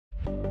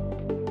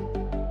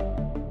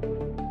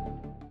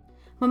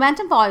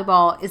Momentum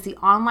Volleyball is the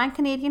online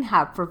Canadian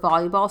hub for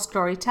volleyball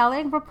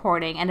storytelling,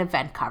 reporting, and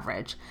event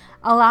coverage,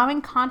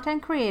 allowing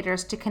content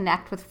creators to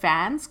connect with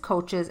fans,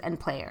 coaches, and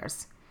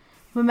players.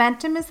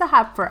 Momentum is the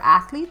hub for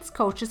athletes,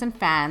 coaches, and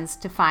fans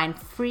to find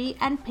free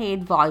and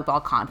paid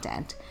volleyball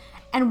content,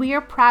 and we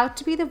are proud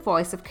to be the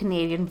voice of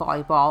Canadian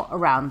volleyball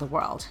around the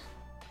world.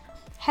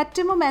 Head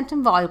to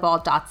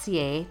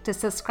momentumvolleyball.ca to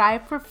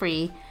subscribe for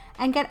free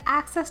and get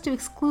access to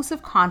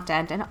exclusive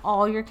content and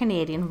all your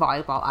Canadian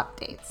volleyball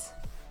updates.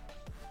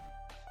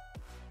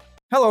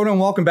 Hello and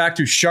welcome back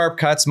to Sharp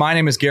Cuts. My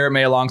name is Garrett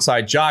May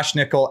alongside Josh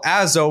Nickel.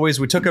 As always,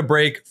 we took a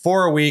break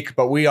for a week,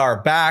 but we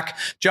are back.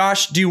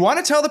 Josh, do you want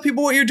to tell the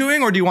people what you're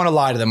doing or do you want to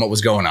lie to them what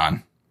was going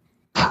on?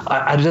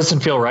 It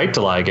doesn't feel right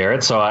to lie,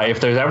 Garrett. So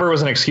if there's ever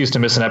was an excuse to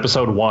miss an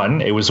episode, one,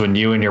 it was when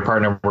you and your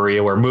partner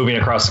Maria were moving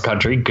across the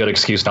country. Good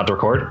excuse not to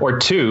record. Or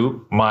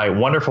two, my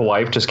wonderful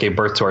wife just gave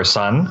birth to our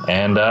son,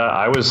 and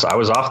I was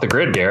off the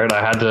grid, Garrett.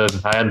 I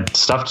had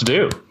stuff to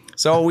do.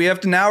 So we have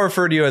to now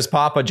refer to you as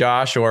Papa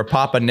Josh or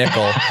Papa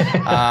Nickel.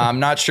 I'm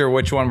not sure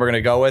which one we're going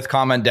to go with.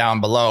 Comment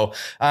down below.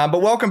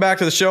 But welcome back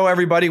to the show,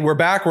 everybody. We're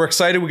back. We're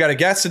excited. We got a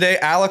guest today,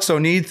 Alex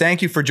O'Neid.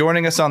 Thank you for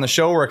joining us on the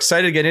show. We're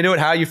excited to get into it.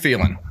 How are you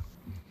feeling?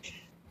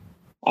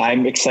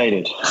 I'm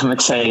excited. I'm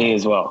excited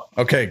as well.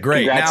 Okay,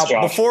 great. Congrats, now,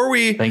 Josh. before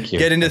we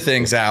get into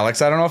things,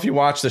 Alex, I don't know if you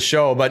watch the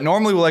show, but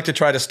normally we like to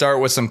try to start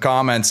with some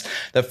comments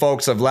that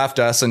folks have left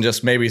us and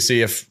just maybe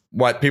see if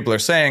what people are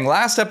saying.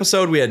 Last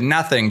episode, we had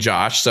nothing,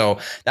 Josh, so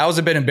that was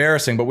a bit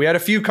embarrassing, but we had a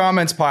few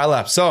comments pile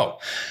up. So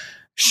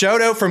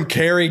shout out from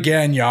Kerry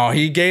Gagnon.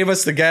 He gave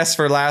us the guest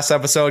for last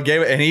episode,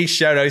 and he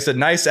shouted out, he said,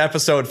 nice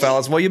episode,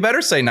 fellas. Well, you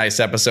better say nice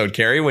episode,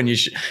 Kerry, when you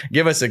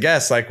give us a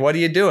guest. Like, what are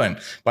you doing?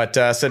 But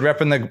said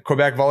repping the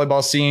Quebec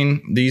volleyball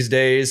scene these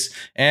days.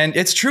 And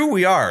it's true,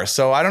 we are.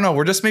 So I don't know.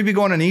 We're just maybe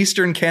going an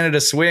Eastern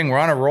Canada swing. We're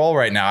on a roll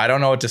right now. I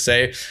don't know what to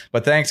say.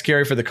 But thanks,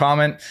 Kerry, for the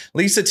comment.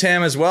 Lisa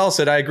Tam as well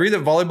said, I agree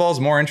that volleyball is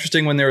more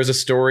interesting when there is a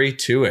story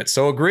to it.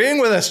 So agreeing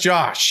with us,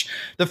 Josh.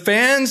 The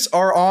fans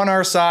are on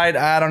our side.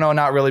 I don't know,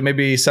 not really.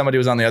 Maybe somebody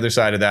was on the other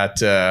side of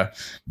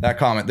that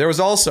comment. There was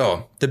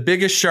also the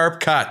biggest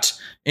sharp cut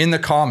in the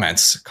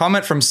comments.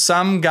 Comment from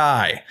some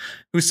guy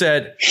who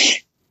said,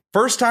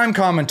 first time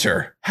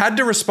commenter, had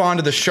to respond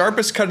to the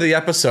sharpest cut of the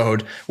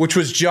episode, which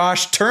was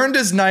Josh turned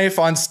his knife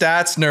on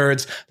stats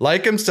nerds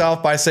like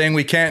himself by saying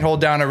we can't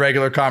hold down a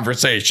regular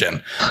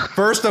conversation.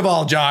 First of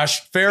all, Josh,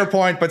 fair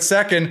point. But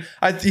second,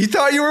 he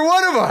thought you were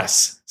one of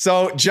us.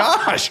 So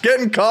Josh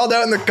getting called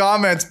out in the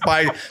comments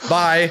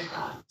by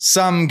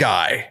some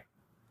guy.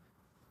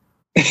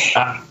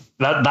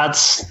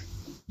 That's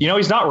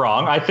he's not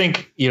wrong. I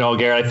think,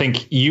 Garrett, I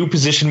think you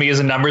position me as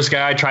a numbers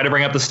guy. I try to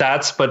bring up the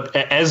stats, but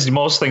as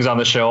most things on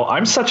the show,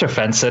 I'm such a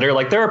fence sitter.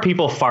 Like, there are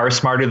people far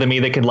smarter than me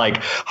that can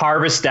like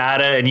harvest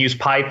data and use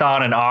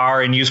Python and R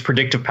and use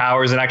predictive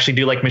powers and actually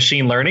do like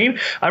machine learning.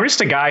 I'm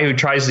just a guy who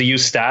tries to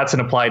use stats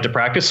and apply it to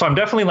practice. So I'm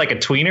definitely like a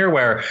tweener,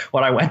 where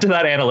when I went to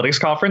that analytics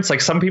conference,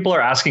 like some people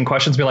are asking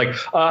questions, be like,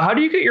 how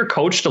do you get your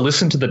coach to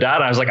listen to the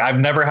data? I was like, I've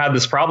never had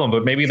this problem,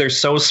 but maybe they're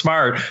so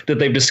smart that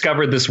they've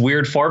discovered this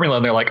weird formula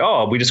and they're like,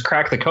 oh, we just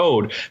cracked the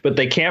code, but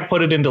they can't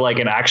put it into like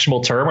an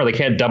actionable term, or they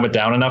can't dumb it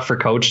down enough for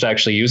coach to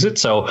actually use it.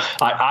 So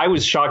I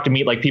was shocked to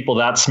meet like people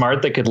that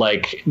smart that could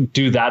like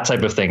do that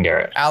type of thing,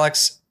 Garrett.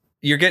 Alex,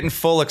 you're getting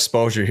full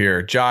exposure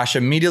here. Josh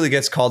immediately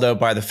gets called out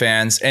by the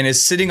fans and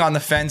is sitting on the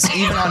fence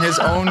even on his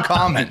own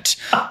comment.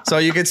 So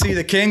you can see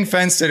the king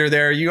fence sitter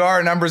there. You are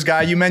a numbers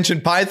guy. You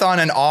mentioned Python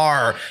and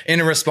R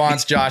in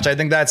response, Josh. I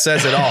think that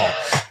says it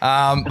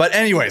all. But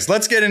anyways,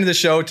 let's get into the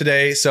show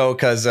today. So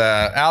because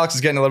Alex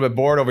is getting a little bit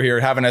bored over here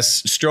having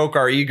us stroke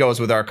our egos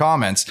with our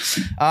comments.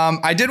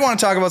 I did want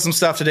to talk about some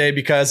stuff today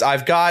because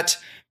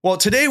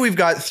today we've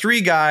got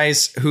three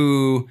guys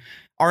who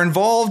are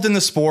involved in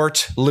the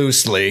sport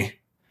loosely,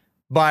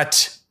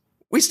 but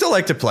we still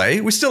like to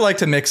play. We still like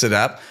to mix it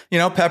up.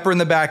 Pepper in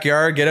the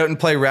backyard, get out and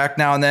play rec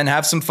now and then,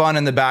 have some fun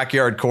in the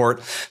backyard court.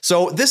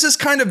 So this is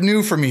kind of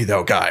new for me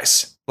though,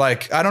 guys.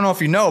 Like, I don't know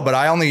if you know, but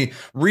I only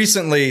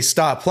recently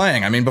stopped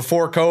playing. I mean,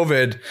 before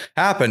COVID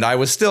happened, I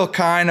was still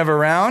kind of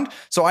around.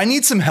 So I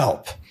need some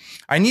help.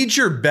 I need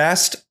your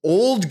best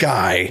old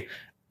guy,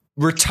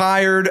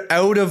 retired,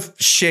 out of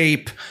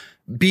shape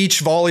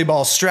beach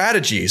volleyball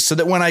strategies so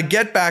that when I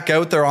get back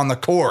out there on the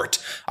court,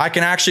 I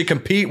can actually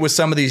compete with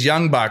some of these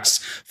young bucks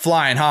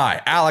flying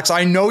high. Alex,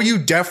 I know you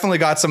definitely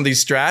got some of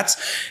these strats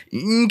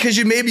because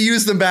you maybe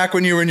used them back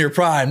when you were in your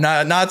prime.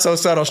 Not so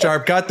subtle,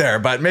 sharp cut there,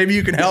 but maybe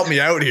you can help me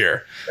out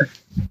here.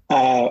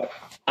 I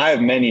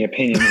have many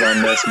opinions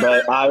on this,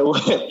 but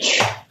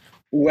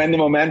when the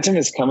momentum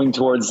is coming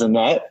towards the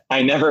net,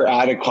 I never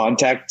added a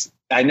contact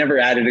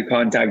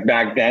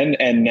back then,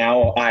 and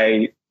now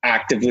I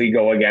actively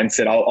go against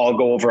it. I'll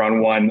go over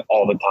on one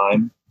all the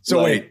time.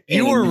 So wait,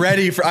 you were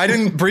ready I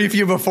didn't brief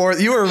you before.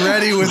 You were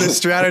ready with a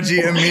strategy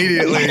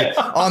immediately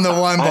on the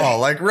one ball,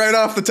 like right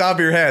off the top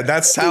of your head.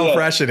 That's how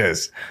fresh it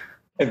is.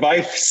 If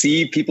I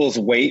see people's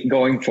weight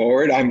going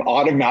forward, I'm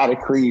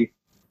automatically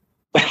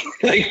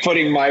like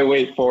putting my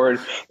weight forward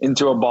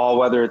into a ball,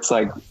 whether it's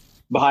like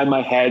behind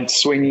my head,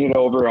 swinging it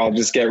over. I'll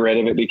just get rid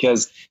of it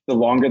because the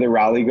longer the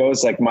rally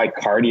goes, like my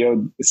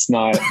cardio, it's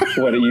not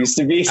what it used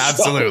to be.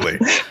 Absolutely.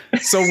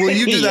 So will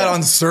you do that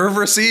on serve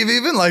receive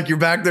even? Like you're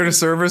back there to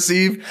serve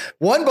receive?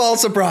 One ball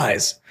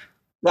surprise.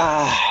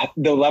 The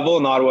level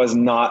in Ottawa is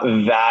not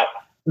that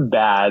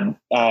bad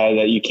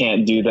that you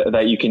can't do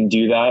that you can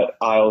do that.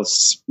 I'll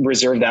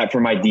reserve that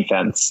for my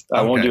defense.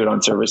 I won't do it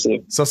on serve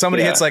receive. So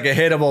somebody hits like a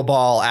hittable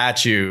ball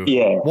at you.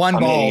 Yeah. One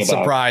ball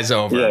surprise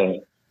over. Yeah.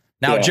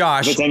 Now,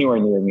 Josh, if it's anywhere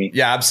near me.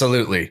 Yeah,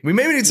 absolutely. We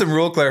maybe need some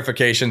rule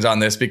clarifications on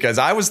this because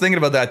I was thinking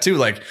about that too.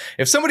 Like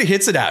if somebody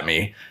hits it at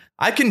me,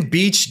 I can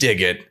beach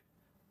dig it,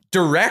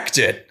 direct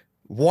it,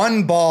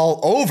 one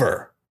ball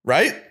over,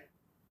 right?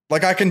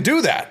 Like I can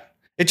do that.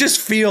 It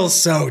just feels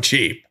so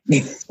cheap.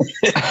 It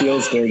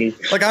feels dirty.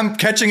 Like I'm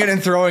catching it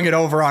and throwing it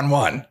over on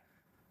one.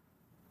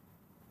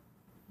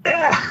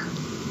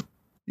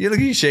 You look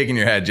at you shaking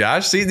your head,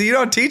 Josh. See, you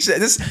don't teach that.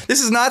 This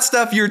is not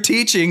stuff you're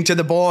teaching to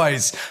the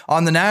boys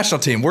on the national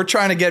team. We're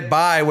trying to get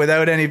by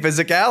without any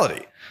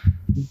physicality.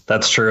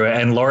 That's true.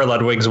 And Laura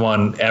Ludwig's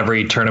won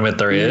every tournament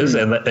there is.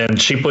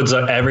 And she puts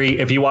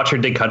if you watch her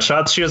dig cut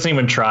shots, she doesn't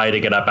even try to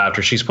get up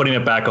after. She's putting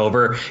it back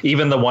over.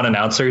 Even the one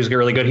announcer who's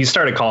really good, he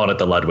started calling it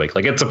the Ludwig.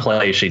 Like it's a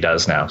play she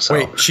does now. So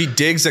wait, she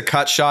digs a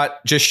cut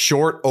shot just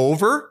short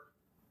over?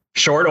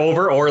 Short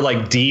over or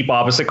like deep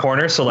opposite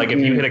corner. So like if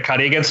you hit a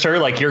cutty against her,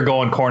 like you're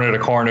going corner to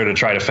corner to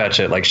try to fetch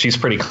it. Like she's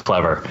pretty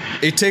clever.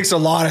 It takes a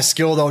lot of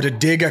skill though to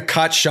dig a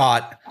cut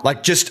shot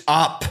like just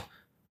up.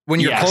 When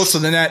you're close to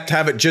the net, to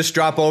have it just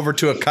drop over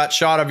to a cut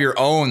shot of your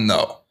own,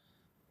 though.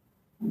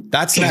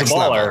 That's next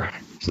level.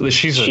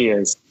 She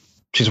is.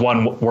 She's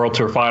won World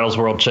Tour Finals,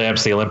 World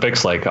Champs, the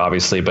Olympics, like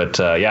obviously, but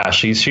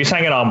she's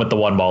hanging on with the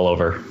one ball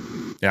over.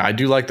 Yeah, I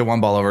do like the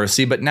one ball over.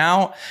 See, but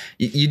now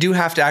you do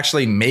have to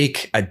actually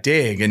make a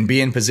dig and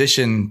be in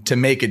position to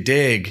make a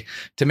dig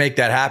to make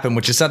that happen,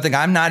 which is something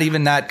I'm not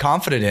even that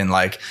confident in.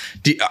 Like,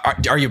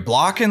 are you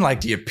blocking?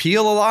 Like, do you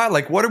peel a lot?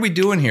 Like, what are we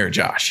doing here,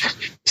 Josh?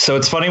 So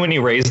it's funny when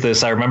you raise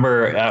this. I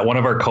remember at one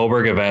of our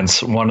Coburg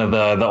events, one of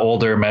the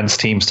older men's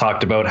teams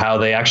talked about how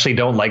they actually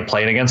don't like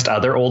playing against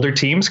other older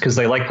teams because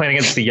they like playing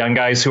against the young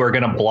guys who are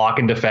going to block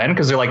and defend.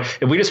 Because they're like,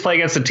 if we just play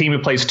against a team who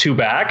plays two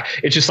back,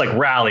 it's just like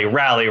rally,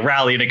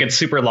 and it gets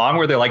super long.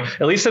 Where they're like,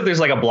 at least if there's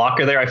like a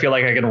blocker there, I feel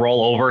like I can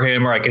roll over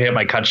him or I can hit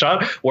my cut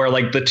shot. Where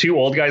like the two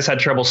old guys had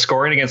trouble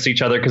scoring against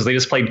each other because they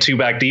just played two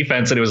back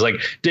defense and it was like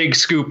dig,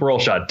 scoop, roll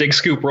shot, dig,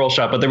 scoop, roll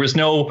shot. But there was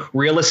no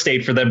real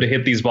estate for them to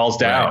hit these balls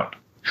down. Right.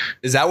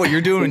 Is that what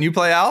you're doing when you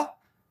play, Al?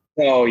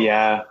 Oh,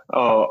 yeah.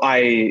 Oh,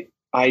 I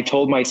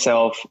told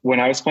myself when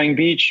I was playing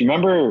beach, you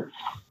remember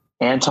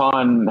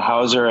Anton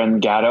Hauser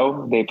and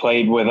Gatto? They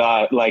played with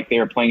like they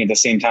were playing at the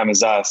same time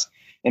as us.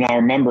 And I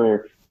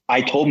remember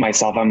I told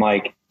myself, I'm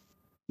like,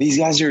 these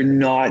guys are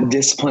not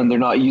disciplined. They're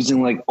not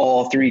using like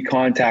all three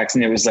contacts.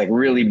 And it was like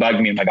really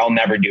bugging me. I'm like, I'll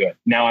never do it.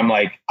 Now I'm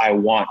like, I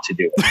want to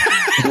do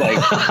it. Like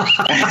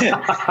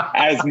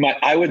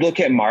I would look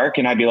at Mark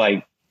and I'd be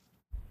like,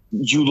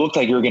 you looked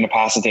like you were going to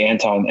pass it to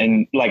Anton.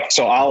 And like,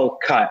 so I'll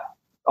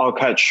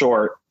cut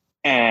short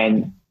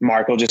and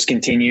Mark will just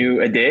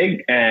continue a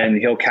dig and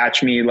he'll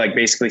catch me like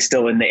basically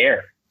still in the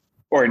air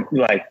or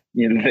like,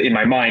 you know, in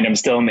my mind, I'm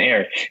still in the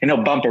air and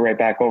he'll bump it right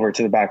back over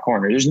to the back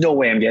corner. There's no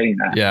way I'm getting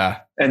that.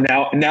 Yeah. And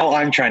now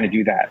I'm trying to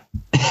do that.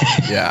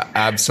 Yeah,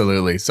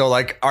 absolutely. So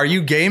like, are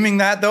you gaming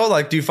that though?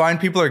 Like, do you find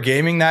people are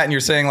gaming that and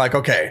you're saying like,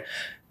 okay,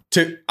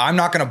 I'm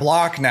not going to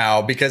block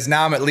now because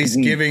now I'm at least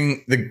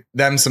giving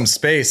them some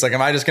space. Like, am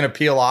I just going to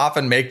peel off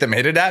and make them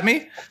hit it at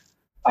me?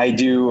 I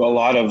do a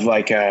lot of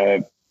like,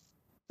 I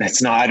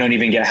don't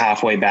even get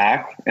halfway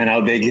back and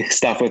I'll dig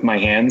stuff with my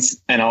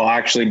hands and I'll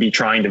actually be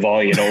trying to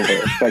volley it over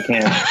if I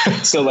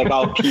can. So like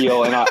I'll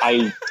peel and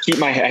I keep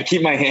my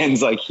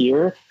hands like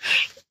here.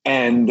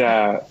 And,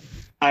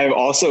 I've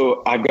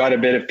got a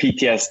bit of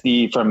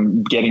PTSD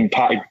from getting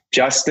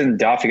Justin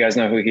Duff. You guys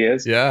know who he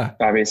is? Yeah,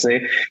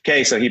 obviously.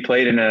 Okay. So he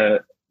played in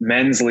a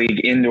men's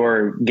league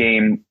indoor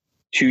game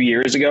 2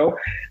 years ago.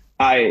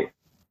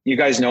 You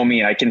guys know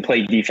me. I can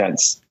play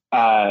defense.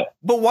 But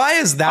why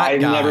is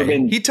that guy?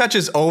 He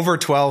touches over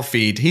 12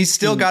 feet. He's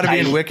still got to be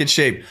in wicked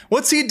shape.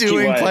 What's he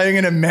doing playing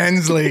in a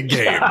men's league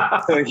game?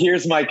 So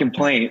here's my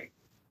complaint.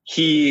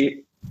 He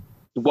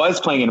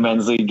was playing in a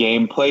men's league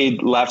game,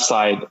 played left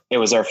side. It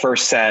was our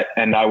first set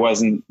and I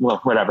wasn't, well,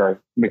 whatever.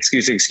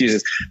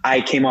 Excuses. I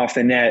came off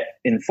the net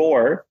in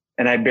 4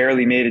 and I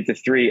barely made it to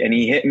 3 and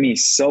he hit me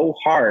so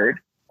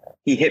hard.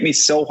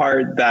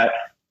 That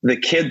the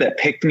kid that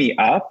picked me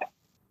up,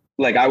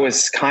 like I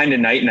was kind of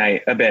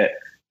night a bit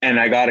and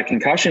I got a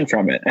concussion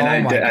from it. And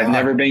I've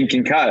never been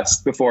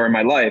concussed before in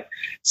my life.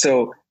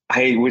 So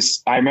I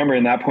remember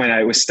in that point,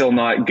 I was still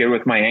not good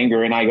with my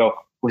anger. And I go,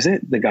 was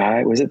it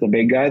the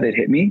big guy that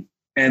hit me?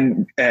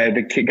 And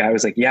the kid guy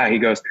was like, yeah. He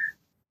goes,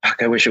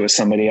 fuck, I wish it was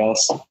somebody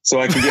else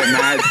so I could get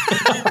mad.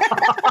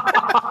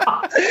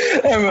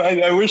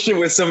 I wish it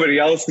was somebody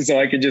else so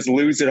I could just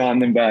lose it on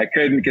them, but I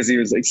couldn't because he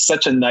was like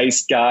such a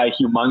nice guy,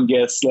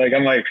 humongous. Like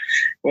I'm like,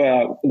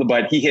 well,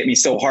 but he hit me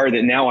so hard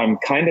that now I'm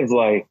kind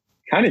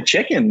of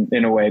chicken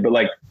in a way, but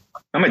like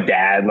I'm a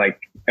dad. Like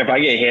if I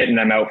get hit and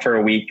I'm out for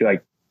a week,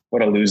 like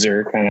what a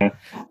loser kind of.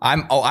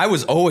 I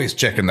was always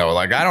chicken though.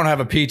 Like I don't have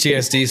a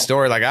PTSD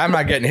story. Like I'm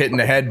not getting hit in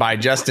the head by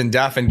Justin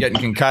Duff and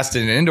getting concussed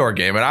in an indoor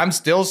game, and I'm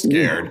still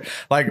scared.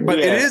 Like, but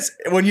it is,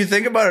 when you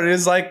think about it, it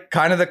is like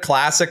kind of the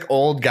classic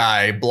old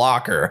guy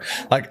blocker,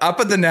 like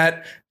up at the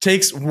net,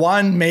 takes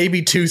one,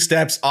 maybe two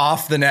steps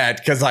off the net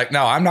because like,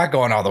 no, I'm not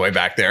going all the way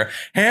back there.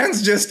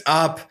 Hands just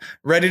up,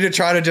 ready to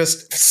try to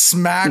just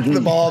smack the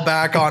ball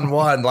back on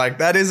one. Like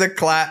that is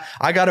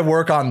I got to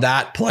work on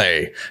that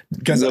play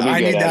because I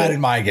need that in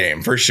my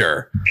game for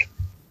sure.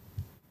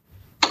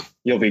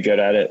 You'll be good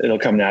at it. It'll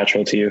come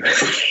natural to you.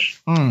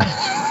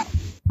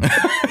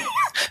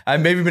 I've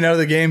maybe been out of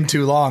the game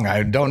too long.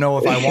 I don't know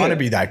if I want to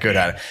be that good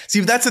at it. See,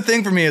 that's the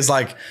thing for me is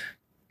like,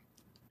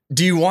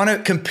 do you want to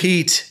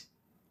compete?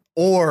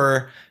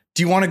 Or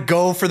do you want to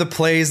go for the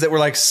plays that were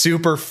like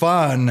super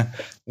fun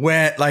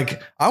when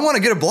like I want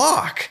to get a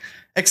block,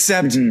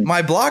 except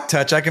my block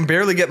touch, I can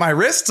barely get my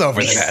wrists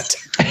over the net.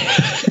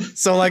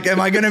 So like, am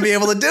I going to be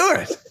able to do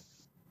it?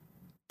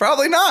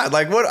 Probably not.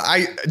 Like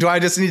do I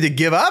just need to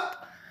give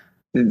up?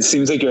 It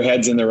seems like your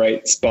head's in the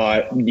right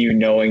spot. You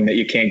knowing that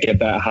you can't get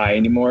that high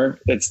anymore.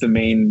 That's the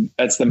main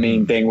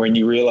thing when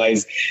you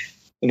realize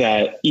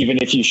that even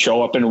if you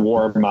show up and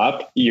warm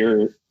up,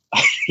 your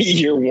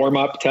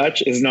warm-up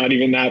touch is not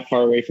even that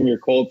far away from your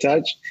cold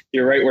touch.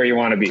 You're right where you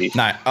want to be.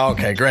 Nice.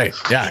 Okay, great.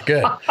 Yeah,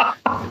 good.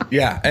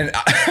 Yeah. And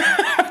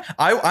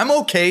I'm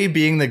okay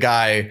being the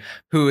guy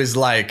who is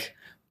like,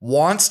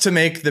 wants to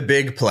make the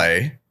big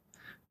play,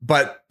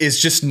 but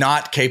is just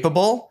not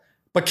capable,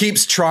 but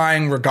keeps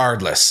trying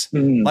regardless.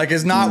 Like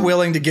is not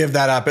willing to give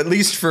that up, at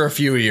least for a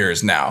few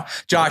years now.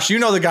 Josh, you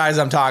know the guys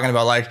I'm talking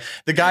about, like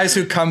the guys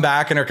who come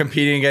back and are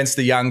competing against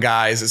the young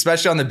guys,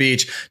 especially on the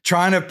beach,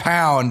 trying to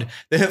pound.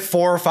 They hit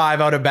 4 or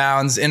 5 out of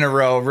bounds in a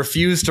row,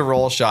 refuse to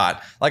roll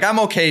shot. Like I'm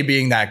okay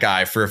being that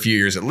guy for a few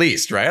years at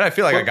least, right? I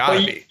feel like I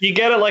gotta be. You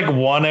get it like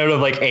 1 out of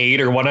like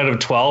 8 or 1 out of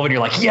 12, and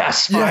you're like,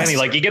 yes, finally. Yes.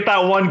 Like you get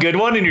that one good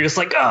one, and you're just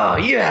like, oh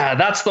yeah,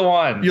 that's the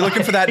one. You're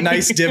looking for that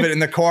nice divot in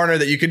the corner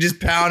that you could just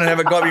pound and have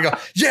it go up. You go,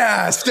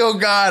 yeah, still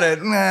got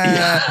it.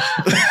 Nah.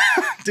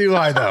 Do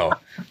I though?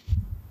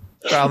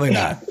 Probably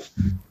not.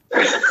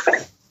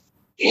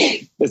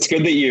 It's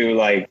good that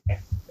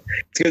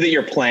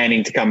you're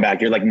planning to come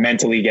back. You're like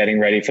mentally getting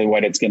ready for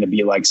what it's going to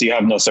be like. So you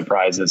have no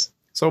surprises.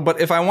 So,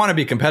 but if I want to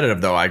be competitive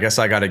though, I guess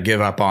I got to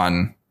give up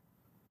on,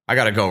 I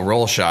got to go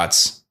roll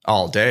shots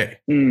all day.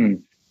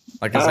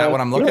 Like, is that what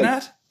I'm looking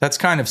at? That's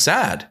kind of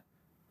sad.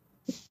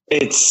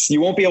 You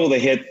won't be able to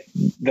hit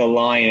the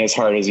line as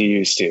hard as you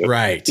used to.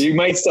 Right. You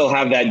might still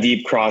have that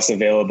deep cross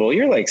available.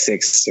 You're like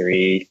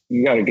 6'3".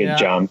 You got a good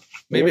jump.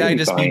 Maybe I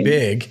just be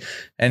big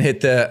and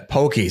hit the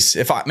pokies.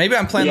 Maybe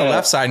I'm playing the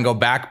left side and go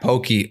back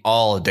pokey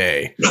all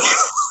day.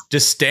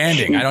 Just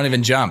standing. I don't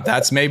even jump.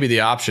 That's maybe the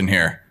option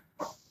here.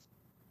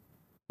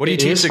 What do you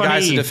teach the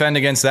guys to defend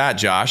against that,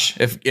 Josh?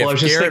 If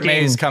Garrett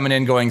May's coming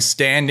in going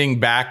standing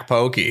back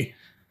pokey.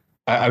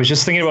 I was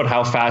just thinking about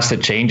how fast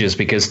it changes,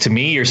 because to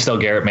me, you're still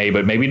Garrett May,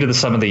 but maybe to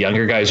some of the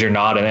younger guys, you're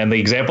not. And the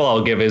example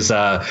I'll give is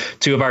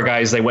 2 of our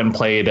guys, they went and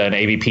played an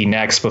AVP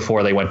next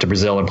before they went to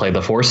Brazil and played the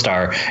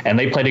 4-star, and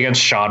they played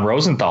against Sean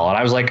Rosenthal. And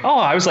I was like,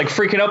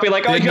 freaking out, being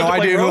like, oh, you no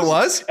idea who it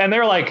was? And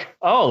they're like,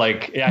 oh,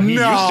 like, yeah, he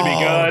used to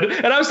be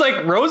good. And I was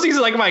like, Rosie's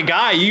like my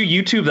guy.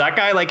 You YouTube that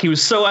guy. Like, he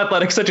was so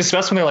athletic, such a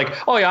specimen. They're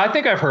like, oh yeah, I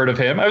think I've heard of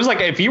him. I was like,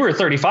 if you were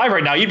 35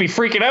 right now, you'd be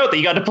freaking out that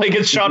you got to play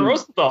against Sean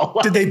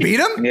Rosenthal. Did they beat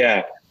him?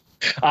 Yeah.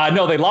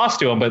 No, they lost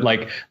to him, but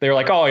like they were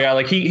like, oh yeah,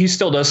 like he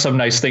still does some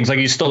nice things. Like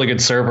he's still a good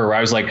server. Where I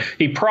was like,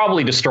 he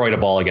probably destroyed a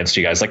ball against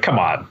you guys. Like, come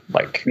on,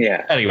 like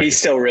Anyway, he's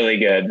still really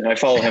good. I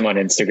follow him on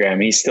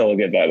Instagram. He's still a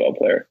good volleyball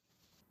player.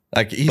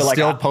 Like he's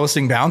still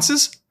posting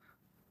bounces.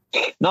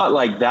 Not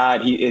like that.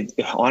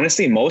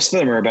 Honestly, most of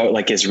them are about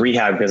like his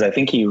rehab, because I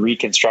think he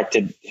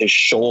reconstructed his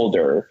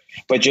shoulder,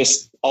 but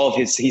just all of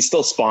he's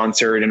still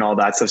sponsored and all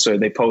that stuff. So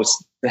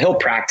he'll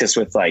practice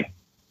with like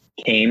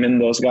Kame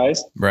and those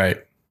guys, right?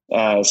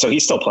 So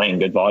he's still playing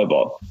good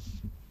volleyball.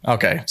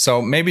 Okay.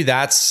 So maybe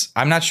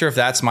I'm not sure if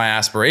that's my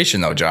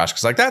aspiration though, Josh,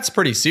 because like that's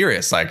pretty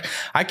serious. Like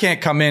I can't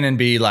come in and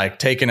be like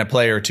taking a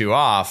play or 2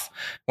 off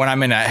when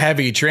I'm in a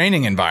heavy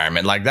training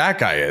environment like that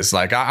guy is.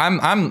 Like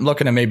I'm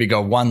looking to maybe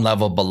go 1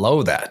 level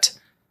below that.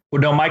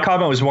 Well, no, my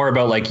comment was more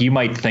about like, you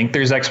might think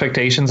there's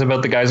expectations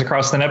about the guys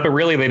across the net, but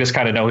really they just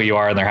kind of know who you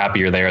are and they're happy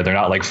you're there. They're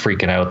not like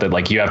freaking out that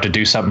like you have to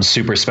do something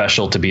super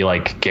special to be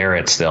like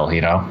Garrett still,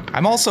 you know?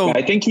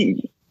 I think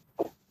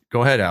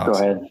Go ahead, Alex.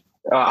 Go ahead.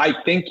 I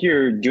think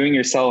you're doing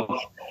yourself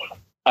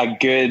a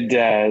good,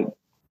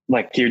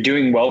 you're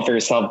doing well for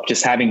yourself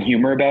just having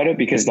humor about it,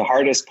 because the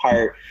hardest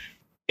part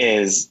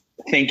is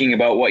thinking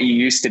about what you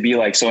used to be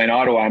like. So in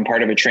Ottawa, I'm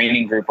part of a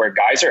training group where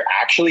guys are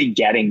actually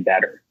getting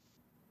better.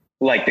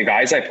 Like the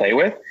guys I play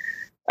with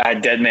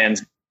at Dead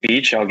Man's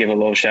Beach, I'll give a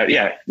little shout.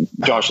 Yeah,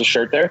 Josh's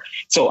shirt there.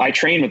 So I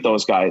train with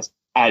those guys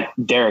at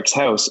Derek's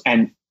house,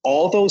 and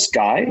all those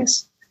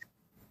guys,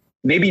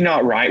 maybe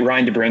not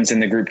Ryan DeBruyn's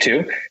in the group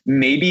too.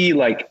 Maybe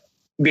like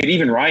but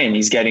even Ryan,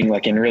 he's getting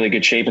like in really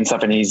good shape and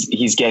stuff, and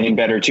he's getting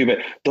better too. But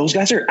those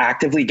guys are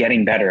actively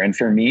getting better. And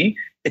for me,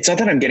 it's not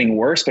that I'm getting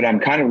worse, but I'm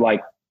kind of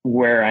like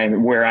where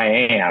I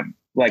am.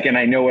 Like, and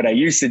I know what I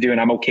used to do and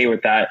I'm okay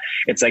with that.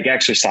 It's like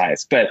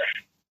exercise, but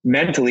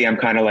mentally I'm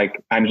kind of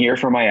like, I'm here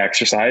for my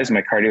exercise,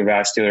 my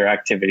cardiovascular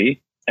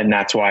activity. And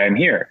that's why I'm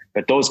here.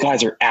 But those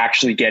guys are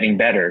actually getting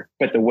better.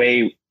 But the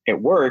way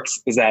it works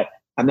is that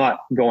I'm not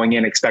going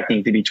in expecting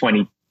it to be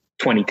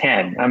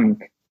 2010. I'm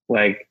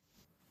like,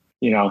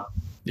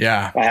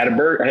 Yeah. I had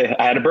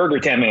a burger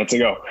 10 minutes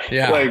ago.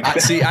 Yeah.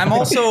 See, I'm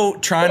also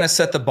trying to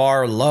set the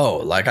bar low.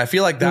 Like, I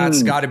feel like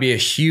that's got to be a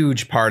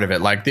huge part of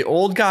it. Like the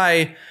old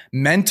guy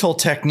mental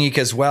technique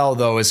as well,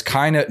 though, is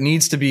kind of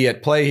needs to be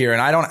at play here.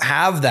 And I don't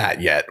have that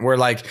yet, where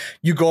like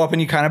you go up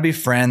and you kind of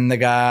befriend the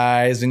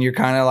guys and you're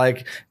kind of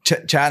like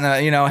chatting,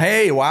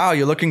 hey, wow,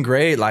 you're looking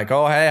great. Like,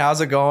 oh, hey, how's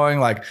it going?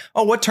 Like,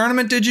 oh, what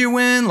tournament did you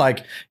win?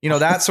 Like,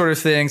 that sort of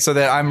thing, so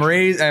that I'm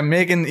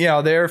making,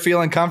 they're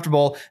feeling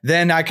comfortable.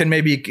 Then I can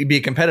maybe be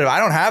competitive. I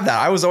don't have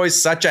that. I was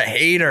always such a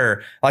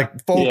hater,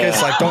 like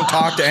focus, like don't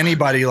talk to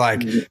anybody,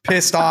 like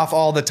pissed off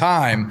all the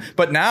time.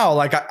 But now,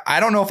 like, I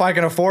don't know if I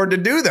can afford to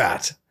do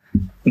that.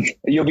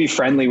 You'll be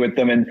friendly with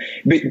them.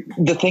 But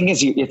the thing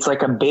is, it's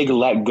like a big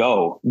let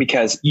go,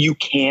 because you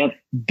can't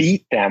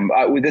beat them.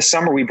 This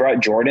summer, we brought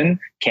Jordan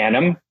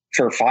Canham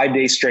for 5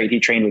 days straight. He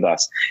trained with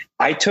us.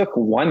 I took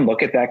one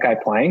look at that guy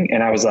playing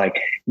and I was like,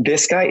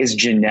 this guy is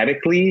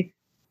genetically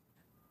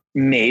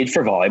made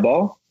for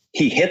volleyball.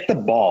 He hit the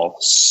ball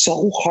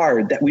so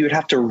hard that we would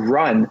have to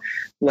run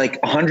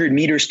like 100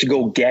 meters to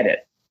go get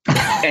it.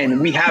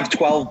 And we have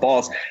 12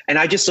 balls. And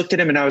I just looked at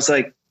him and I was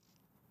like,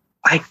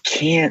 I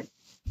can't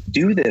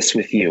do this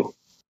with you.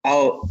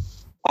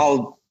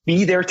 I'll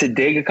be there to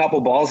dig a couple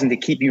balls and to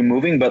keep you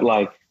moving, but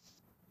like,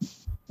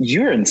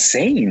 you're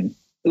insane.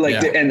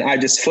 Like, and I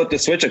just flipped the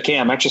switch. Okay,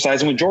 I'm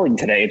exercising with Jordan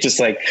today. It's just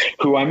like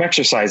who I'm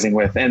exercising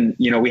with. And,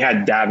 we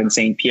had Davin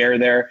St. Pierre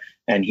there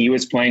and he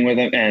was playing with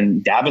him,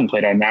 and Davin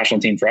played on national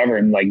team forever.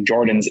 And like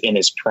Jordan's in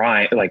his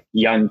prime, like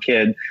young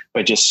kid,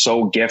 but just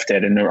so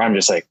gifted. And I'm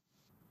just like,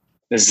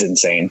 this is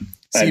insane.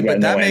 See,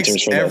 but that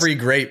makes every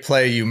great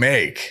play you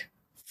make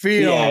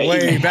feel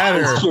way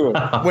better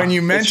when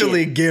you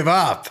mentally give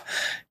up.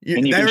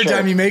 Every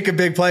time you make a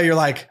big play, you're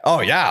like,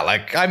 oh yeah,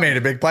 like I made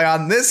a big play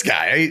on this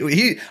guy.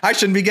 I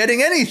shouldn't be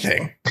getting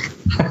anything.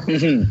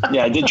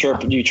 Yeah, I did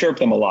chirp. You chirp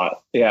them a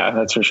lot. Yeah,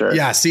 that's for sure.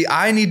 Yeah. See,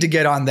 I need to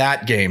get on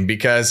that game,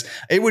 because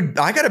I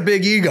got a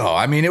big ego.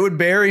 I mean, it would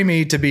bury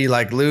me to be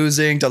like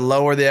losing, to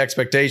lower the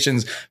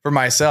expectations for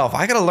myself.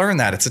 I got to learn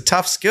that. It's a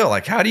tough skill.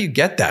 Like, how do you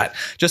get that?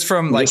 Just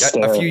from like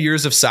a few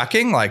years of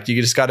sucking? Like,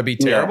 you just got to be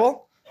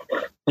terrible.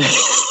 Yeah.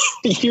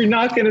 You're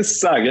not going to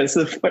suck. It's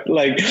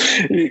like,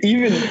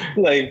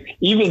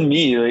 even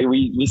me, like,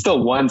 we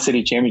still won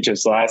city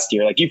championships last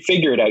year. Like, you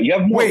figure it out. You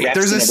have more reps.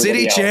 There's a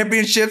city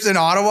championships in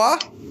Ottawa?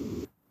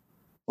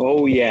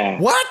 Oh yeah.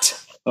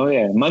 What? Oh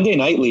yeah. Monday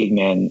Night League,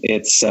 man.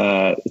 It's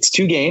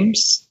 2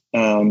 games.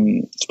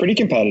 It's pretty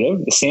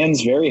competitive. The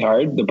sand's very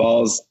hard. The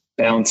balls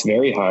bounce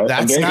very hard.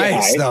 That's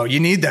nice though. You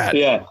need that.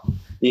 Yeah,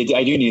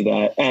 I do need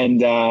that.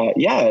 And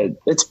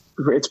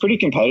it's pretty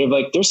competitive.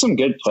 Like, there's some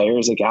good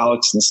players like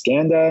Alex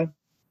Niskanda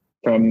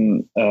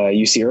from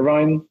UC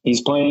Irvine.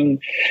 He's playing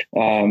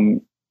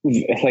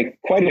like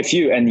quite a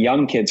few, and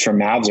young kids from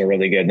Mavs are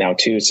really good now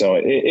too. So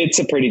it's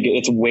a pretty good.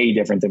 It's way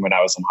different than when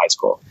I was in high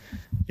school.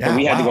 Yeah,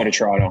 we had to go to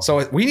Toronto.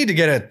 So we need to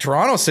get a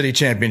Toronto City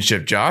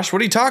Championship, Josh.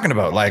 What are you talking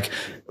about? Like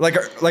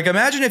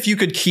imagine if you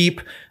could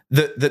keep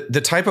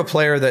the type of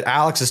player that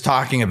Alex is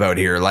talking about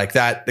here, like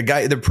that,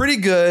 they're pretty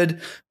good,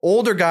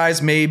 older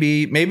guys,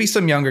 maybe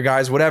some younger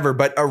guys, whatever,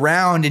 but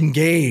around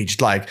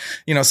engaged, like,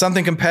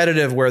 something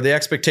competitive where the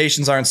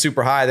expectations aren't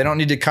super high. They don't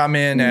need to come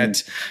in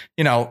at,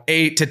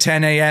 8 to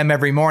 10 a.m.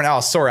 every morning. Oh,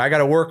 sorry, I got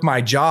to work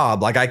my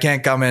job. Like, I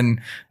can't come in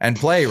and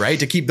play, right?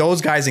 To keep those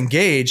guys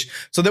engaged,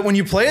 so that when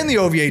you play in the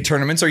OVA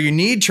tournaments, or you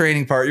need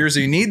training partners, or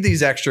you need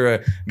these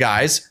extra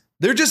guys,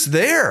 they're just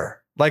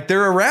there. Like,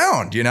 they're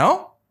around,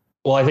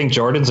 Well, I think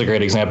Jordan's a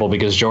great example,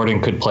 because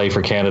Jordan could play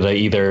for Canada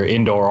either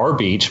indoor or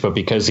beach, but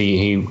because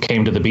he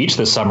came to the beach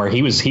this summer,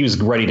 he was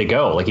ready to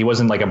go. Like, he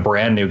wasn't like a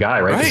brand new guy,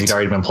 right? Because he'd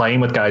already been playing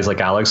with guys like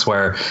Alex,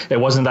 where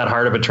it wasn't that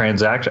hard of a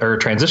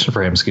transition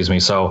for him. Excuse me.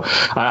 So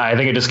I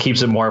think it just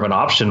keeps it more of an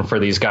option for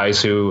these guys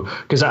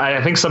because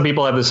I think some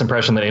people have this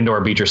impression that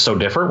indoor beach are so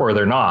different, where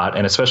they're not.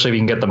 And especially if you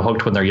can get them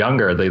hooked when they're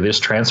younger, they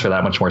just transfer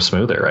that much more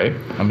smoother, right?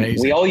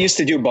 Amazing. We all used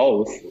to do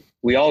both.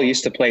 We all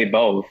used to play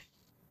both.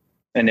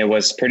 And it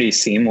was pretty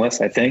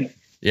seamless, I think.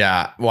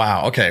 Yeah.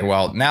 Wow. Okay.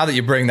 Well, now that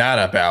you bring that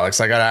up, Alex,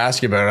 I got to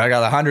ask you about it. I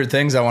got 100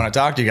 things I want to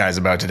talk to you guys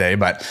about today,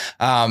 but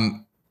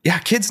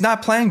kids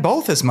not playing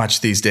both as much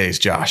these days,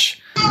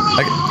 Josh.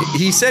 Like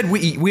he said,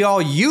 we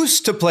all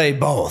used to play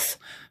both.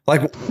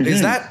 Like,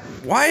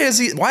 why is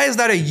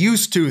that a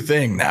used to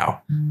thing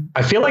now?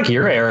 I feel like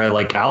your era,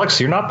 like Alex,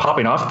 you're not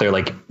popping off there.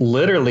 Like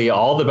literally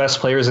all the best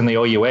players in the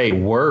OUA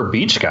were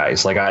beach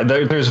guys. Like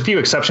there's a few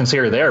exceptions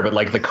here or there, but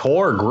like the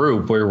core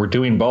group where we're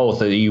doing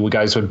both, you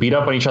guys would beat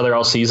up on each other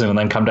all season and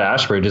then come to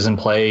Ashbridges and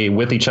play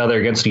with each other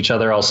against each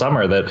other all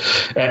summer.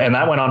 And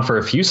that went on for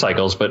a few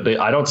cycles, but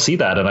I don't see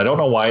that. And I don't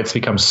know why it's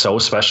become so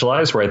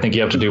specialized where I think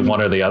you have to do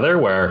one or the other,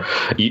 where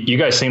you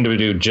guys seem to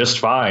do just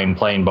fine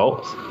playing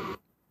both.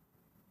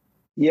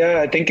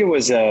 Yeah, I think it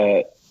was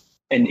an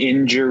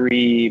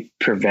injury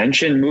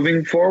prevention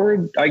moving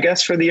forward, I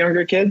guess, for the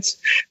younger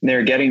kids.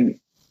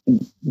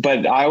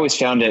 But I always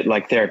found it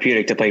like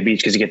therapeutic to play beach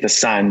because you get the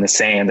sun, the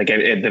sand, like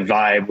the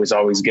vibe was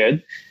always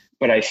good.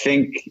 But I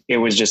think it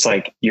was just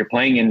like you're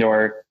playing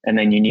indoor and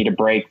then you need a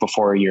break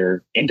before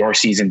your indoor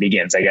season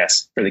begins, I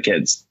guess, for the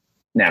kids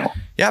now.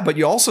 Yeah, but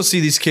you also see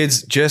these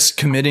kids just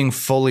committing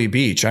fully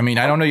beach. I mean,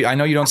 I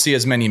know you don't see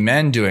as many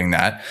men doing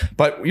that,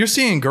 but you're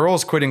seeing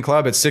girls quitting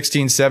club at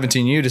 16,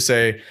 17 to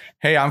say,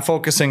 hey, I'm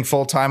focusing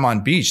full time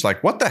on beach.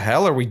 Like, what the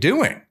hell are we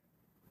doing?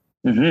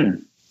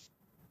 Mm-hmm.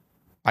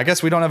 I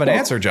guess we don't have an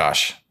answer,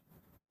 Josh.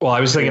 Well,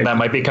 I was thinking that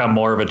might become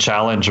more of a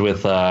challenge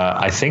with,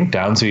 I think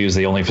Downsview is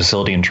the only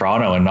facility in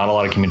Toronto and not a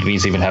lot of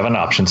communities even have an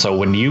option. So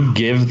when you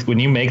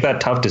make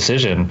that tough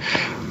decision,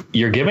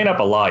 you're giving up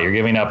a lot. You're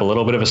giving up a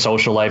little bit of a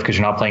social life because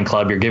you're not playing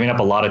club. You're giving up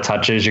a lot of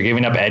touches. You're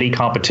giving up any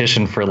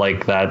competition for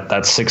like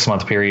that 6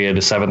 month period,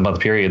 a 7 month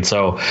period.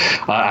 So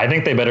I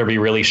think they better be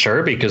really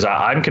sure because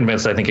I'm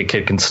convinced I think a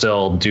kid can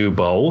still do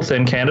both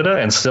in Canada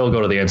and still go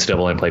to the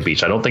NCAA and play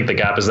beach. I don't think the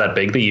gap is that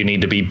big that you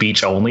need to be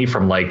beach only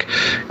from like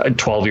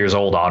 12 years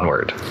old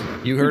onward.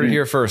 You heard it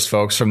here first,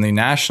 folks, from the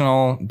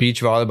national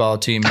beach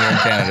volleyball team here in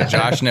Canada.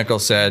 Josh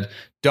Nichols said,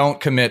 don't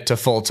commit to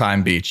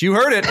full-time beach. You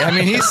heard it. I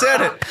mean, he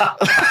said it.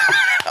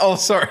 Oh,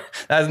 sorry.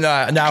 That's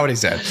not what he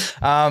said.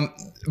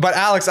 But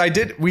Alex,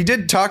 we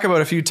did talk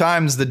about a few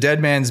times the Dead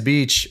Man's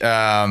Beach.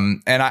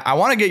 And I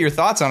want to get your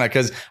thoughts on it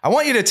because I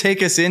want you to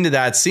take us into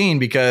that scene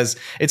because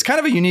it's kind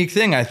of a unique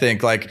thing, I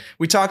think. Like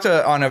we talked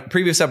on a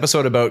previous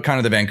episode about kind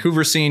of the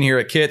Vancouver scene here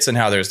at Kits and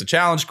how there's the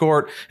challenge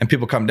court and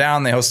people come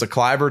down, they host the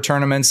Cliver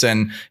tournaments.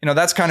 And,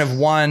 that's kind of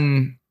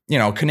one,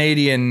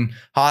 Canadian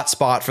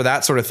hotspot for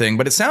that sort of thing.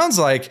 But it sounds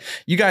like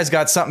you guys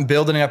got something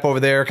building up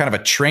over there, kind of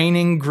a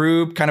training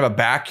group, kind of a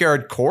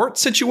backyard court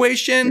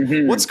situation.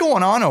 Mm-hmm. What's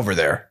going on over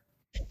there?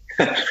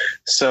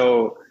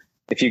 So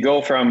if you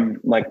go from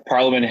like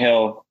Parliament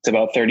Hill, it's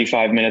about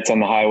 35 minutes on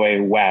the highway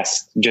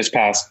west, just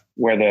past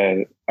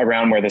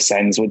around where the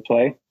Sens would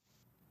play.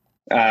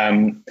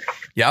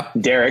 Yep.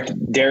 Derek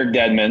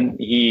Dedman,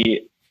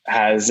 he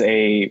has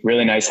a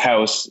really nice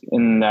house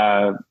in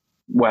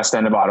west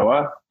end of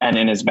Ottawa, and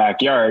in his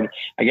backyard,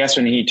 I guess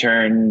when he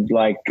turned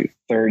like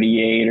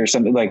 38 or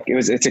something, like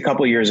it's a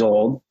couple years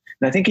old.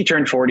 And I think he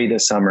turned 40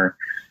 this summer.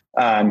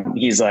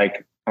 He's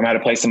like, I'm at a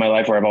place in my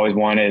life where I've always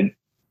wanted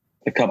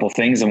a couple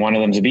things. And one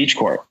of them is a beach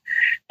court,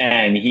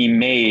 and he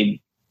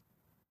made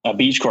a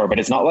beach court, but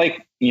it's not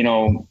like,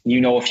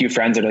 a few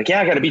friends that are like,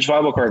 yeah, I got a beach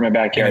volleyball court in my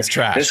backyard. It's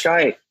trash.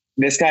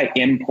 This guy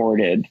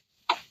imported,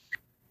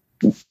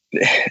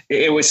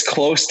 it was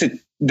close to,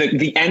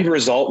 the end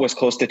result was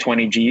close to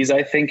 20 G's,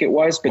 I think it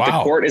was, but wow.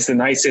 The court is the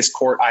nicest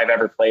court I've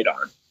ever played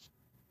on.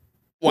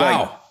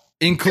 Wow. Like,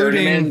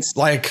 including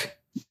like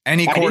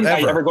any court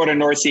ever. I ever go to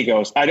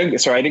Norseco's. I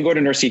didn't go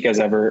to Norseco's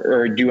ever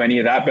or do any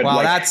of that, but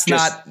that's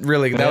not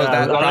really,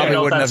 that probably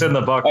wouldn't have in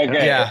the book.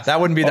 Okay. Yeah. That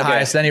wouldn't be the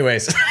highest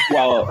anyways.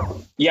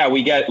 Well, yeah,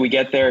 we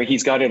get there.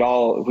 He's got it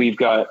all. We've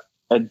got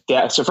a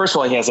deck. So first of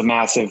all, he has a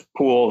massive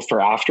pool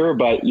for after,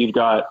 but you've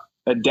got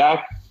a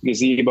deck,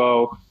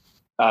 gazebo,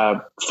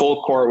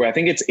 full court where I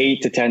think it's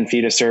 8 to 10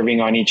 feet of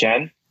serving on each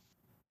end.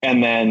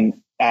 And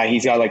then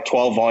he's got like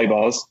 12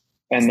 volleyballs.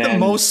 And it's then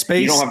the most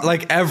space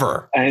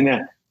ever.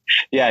 And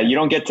yeah, you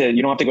don't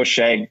have to go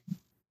shag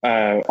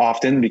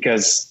often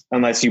because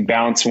unless you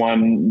bounce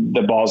one,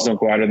 the balls don't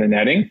go out of the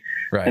netting.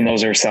 Right. And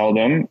those are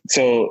seldom.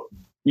 So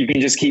you can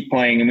just keep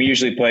playing. And we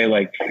usually play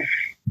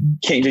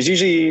there's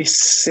usually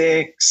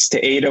 6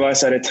 to 8 of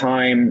us at a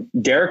time.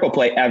 Derek will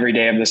play every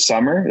day of the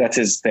summer. That's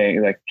his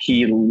thing. Like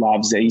he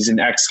loves it. He's an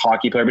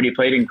ex-hockey player, but he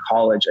played in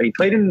college. I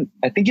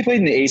think he played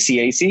in the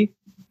ACAC.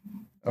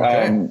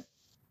 Okay.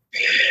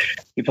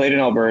 He played in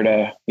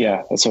Alberta.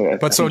 Yeah. That's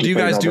what. But so do you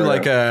guys do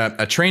like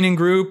a training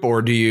group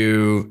or do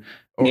you,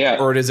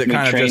 or does it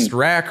kind of just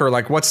rec or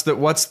like, what's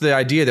the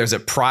idea? There's a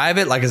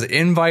private, like is it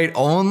invite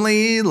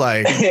only?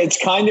 Like it's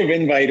kind of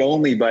invite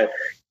only, but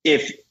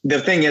if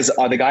the thing is,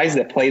 the guys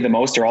that play the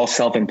most are all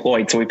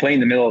self-employed. So we play in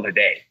the middle of the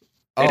day.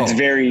 And it's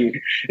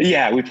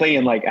we play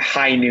in like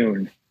high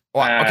noon.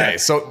 Wow. Okay.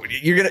 So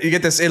you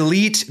get this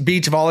elite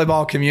beach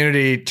volleyball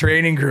community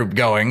training group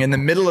going in the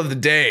middle of the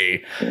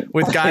day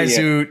with guys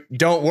who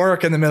don't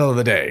work in the middle of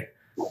the day.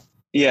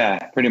 Yeah,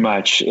 pretty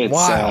much. It's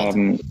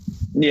wild.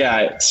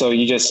 So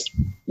you just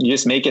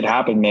make it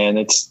happen,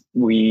 man.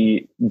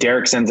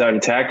 Derek sends out a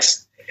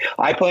text.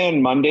 I play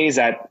on Mondays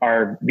at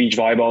our beach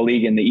volleyball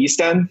league in the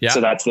East End. Yeah. So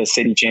that's the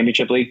city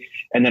championship league.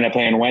 And then I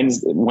play on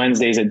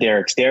Wednesdays at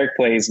Derek's. Derek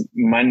plays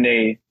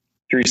Monday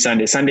through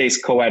Sunday. Sunday's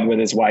co-ed with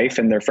his wife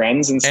and their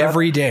friends and stuff.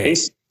 Every day.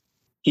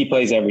 He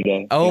plays every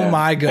day. Oh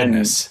my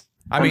goodness.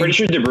 I'm pretty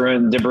sure De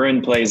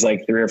Bruyne plays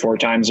like 3 or 4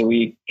 times a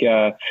week.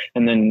 And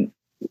then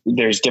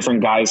there's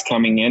different guys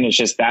coming in. It's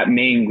just that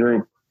main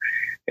group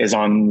is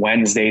on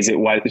Wednesdays. It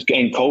was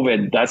in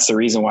COVID. That's the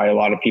reason why a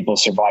lot of people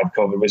survived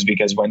COVID, was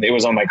because when it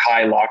was on like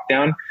high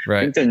lockdown, right.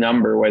 I think the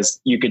number was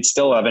you could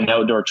still have an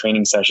outdoor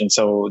training session.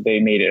 So they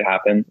made it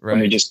happen. Right.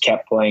 And they just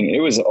kept playing. It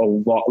was a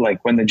lot,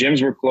 like when the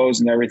gyms were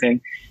closed and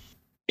everything,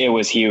 it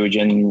was huge,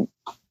 and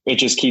it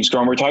just keeps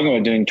growing. We're talking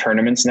about doing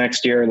tournaments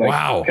next year. Like,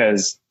 wow.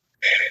 Because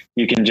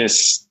you can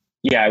just,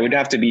 it would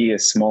have to be a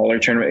smaller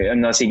tournament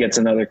unless he gets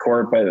another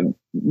court, but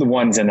the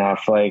one's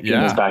enough, like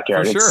in his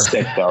backyard. For sure. It's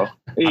sick though.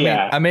 I mean,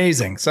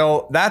 amazing.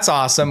 So that's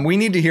awesome. We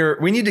need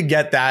to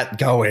get that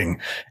going,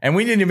 and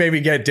we need to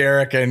maybe get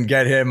Derek and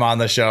get him on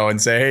the show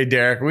and say, hey,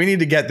 Derek, we need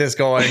to get this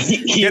going,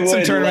 get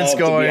some tournaments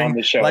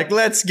going. Like,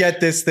 let's get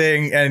this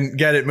thing and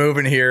get it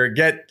moving here.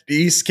 Get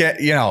East,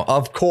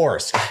 of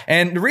course.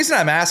 And the reason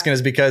I'm asking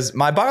is because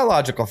my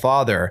biological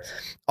father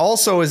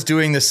also is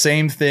doing the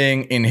same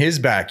thing in his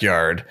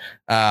backyard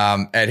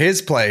at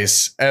his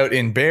place out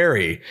in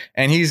Barrie.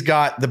 And he's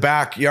got the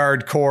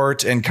backyard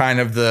court and kind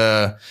of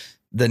the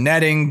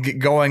netting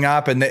going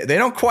up, and they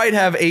don't quite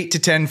have 8 to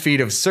 10 feet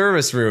of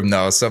service room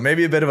though. So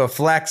maybe a bit of a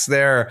flex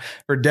there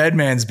for Dead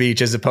Man's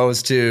Beach as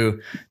opposed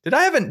to,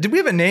 did we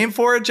have a name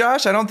for it,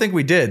 Josh? I don't think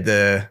we did.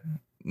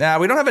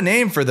 We don't have a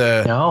name for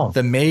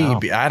the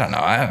maybe. No. I don't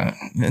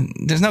know.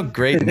 There's no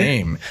great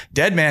name.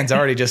 Dead Man's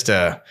already just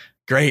a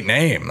great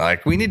name.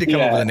 Like, we need to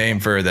come up with a name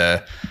for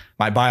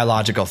my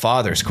biological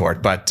father's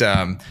court. But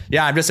I'm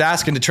just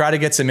asking to try to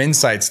get some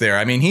insights there.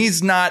 I mean,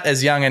 he's not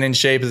as young and in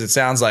shape as it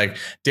sounds like.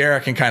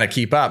 Derek can kind of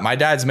keep up. My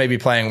dad's maybe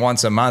playing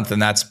once a month,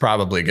 and that's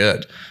probably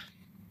good.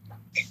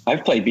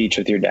 I've played beach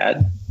with your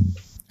dad.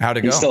 How'd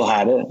it go? He still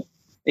had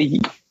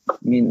it.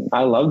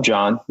 I love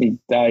John.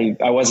 I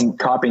wasn't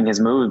copying his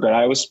move, but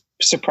I was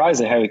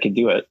surprised at how he could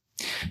do it.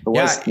 It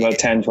was about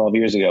 10, 12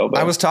 years ago. But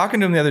I was talking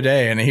to him the other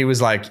day, and he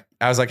was like,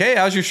 I was like, hey,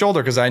 how's your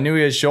shoulder? Because I knew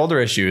he had shoulder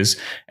issues.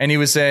 And he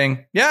was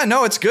saying, yeah,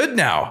 no, it's good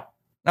now.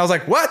 And I was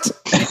like, what?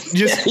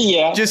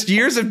 Just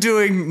years of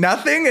doing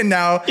nothing, and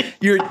now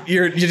you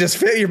just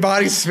fit, your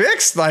body's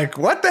fixed. Like,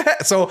 what the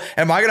heck? So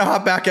am I going to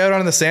hop back out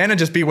on the sand and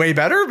just be way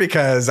better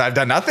because I've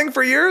done nothing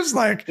for years?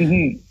 Like,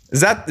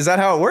 is that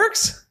how it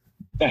works?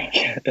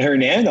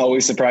 Hernan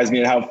always surprised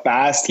me at how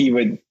fast he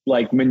would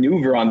like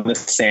maneuver on the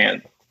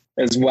sand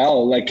as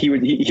well. Like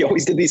he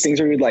always did these things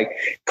where he would like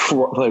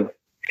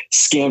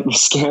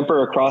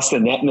scamper across the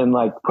net and then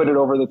like put it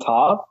over the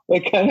top.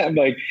 Like, kind of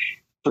like,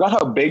 forgot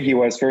how big he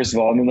was, first of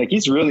all. I mean, like,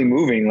 he's really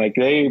moving. Like,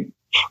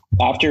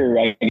 after,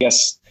 I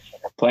guess,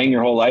 playing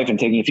your whole life and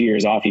taking a few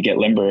years off, you get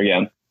limber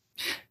again.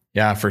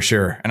 Yeah, for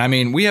sure. And I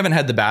mean, we haven't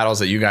had the battles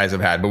that you guys have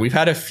had, but we've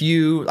had a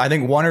few, I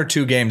think 1 or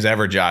 2 games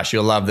ever, Josh.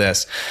 You'll love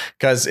this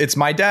because it's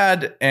my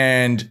dad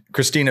and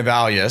Christina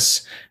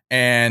Valius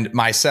and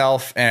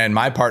myself and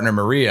my partner,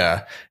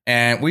 Maria.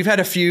 And we've had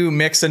a few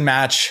mix and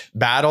match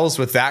battles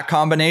with that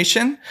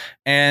combination.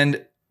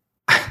 And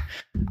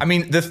I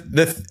mean,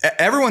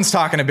 everyone's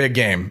talking a big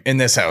game in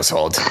this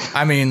household.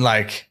 I mean,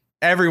 like,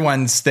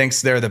 everyone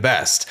thinks they're the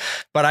best,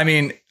 but I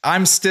mean,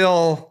 I'm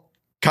still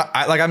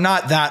I'm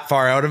not that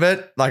far out of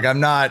it. Like,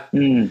 I'm not,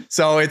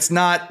 so it's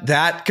not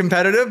that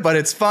competitive, but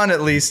it's fun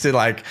at least to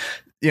like,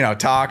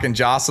 talk and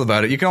jostle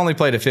about it. You can only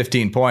play to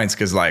 15 points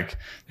because like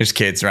there's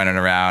kids running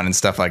around and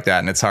stuff like that.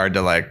 And it's hard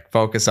to like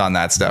focus on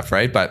that stuff.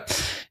 Right.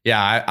 But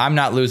yeah, I'm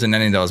not losing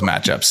any of those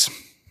matchups.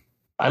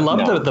 I love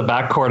the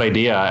backcourt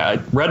idea.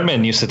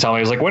 Redmond used to tell me,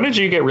 he was like, when did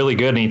you get really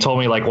good? And he told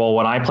me, like, well,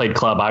 when I played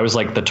club, I was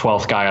like the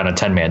 12th guy on a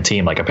 10-man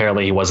team. Like,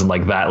 apparently he wasn't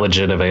like that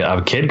legit of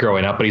a kid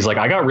growing up. But he's like,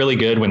 I got really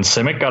good when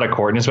Simic got a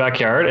court in his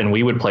backyard, and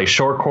we would play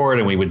short court,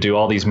 and we would do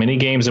all these mini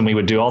games, and we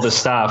would do all this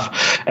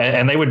stuff.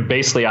 And they would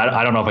basically,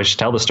 I don't know if I should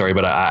tell the story,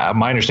 but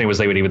my understanding was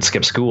they would even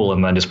skip school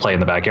and then just play in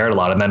the backyard a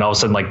lot. And then all of a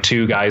sudden, like,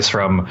 2 guys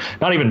from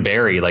not even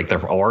Barrie, like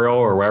they're Oro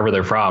or wherever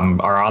they're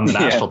from, are on the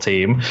national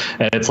team.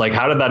 And it's like,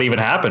 how did that even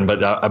happen?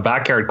 But a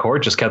backyard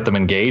court just kept them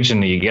engaged,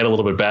 and you get a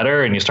little bit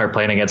better, and you start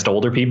playing against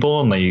older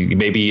people, and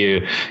maybe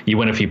you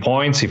win a few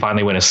points, you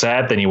finally win a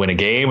set, then you win a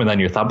game, and then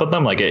you're thumping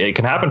them. Like, it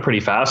can happen pretty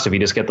fast if you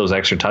just get those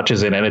extra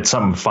touches in, and it's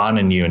something fun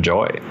and you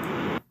enjoy.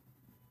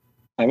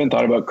 I haven't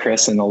thought about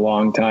Chris in a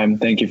long time.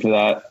 Thank you for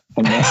that.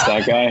 I miss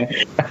that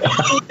guy.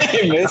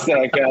 I miss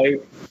that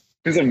guy.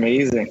 He's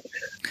amazing.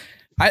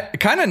 I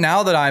kind of,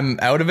 now that I'm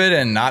out of it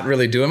and not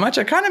really doing much,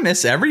 I kind of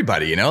miss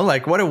everybody,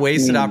 like, what a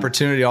wasted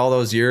opportunity all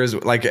those years.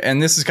 Like,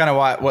 and this is kind of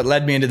what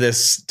led me into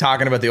this,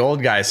 talking about the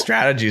old guys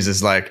strategies,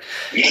 is like,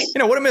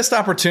 what a missed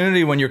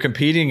opportunity when you're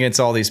competing against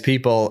all these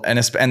people and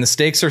the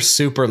stakes are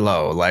super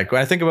low. Like,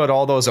 when I think about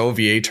all those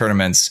OVA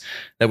tournaments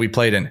that we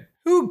played in,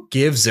 who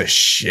gives a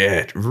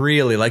shit,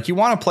 really? Like, you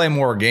want to play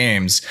more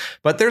games,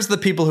 but there's the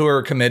people who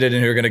are committed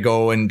and who are going to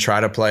go and try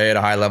to play at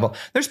a high level.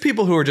 There's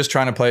people who are just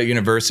trying to play at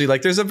university.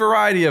 Like, there's a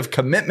variety of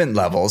commitment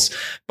levels,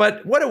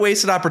 but what a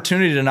wasted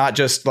opportunity to not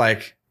just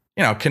like,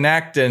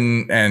 connect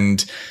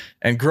and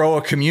grow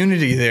a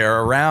community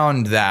there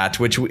around that,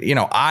 which,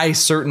 I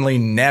certainly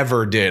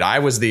never did. I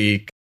was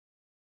the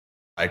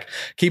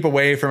keep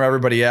away from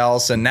everybody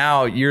else. And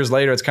now years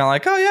later, it's kind of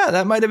like, oh yeah,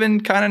 that might've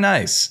been kind of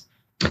nice.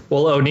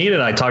 Well, O'Neill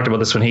and I talked about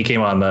this when he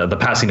came on the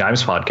Passing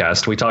Dimes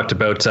podcast. We talked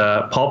about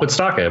Paul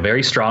Podstaka, a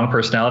very strong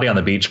personality on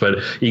the beach, but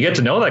you get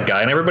to know that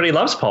guy and everybody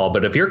loves Paul.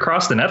 But if you're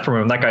across the net from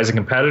him, that guy's a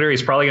competitor.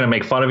 He's probably going to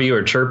make fun of you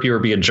or chirp you or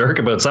be a jerk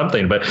about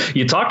something. But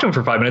you talk to him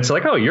for 5 minutes,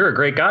 like, oh, you're a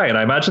great guy. And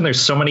I imagine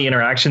there's so many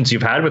interactions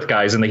you've had with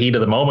guys in the heat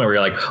of the moment where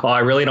you're like, oh, I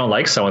really don't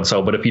like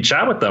so-and-so. But if you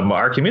chat with them,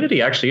 our community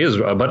actually is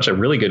a bunch of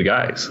really good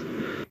guys.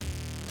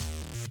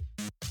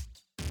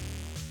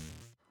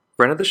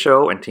 Friend of the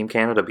show and Team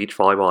Canada beach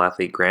volleyball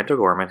athlete Grant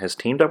O'Gorman has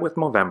teamed up with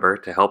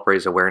Movember to help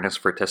raise awareness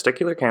for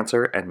testicular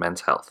cancer and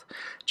men's health.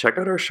 Check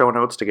out our show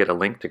notes to get a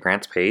link to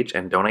Grant's page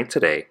and donate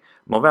today.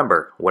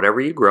 Movember,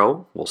 whatever you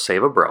grow, will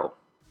save a bro.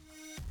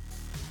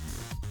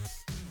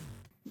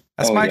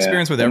 That's my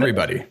experience with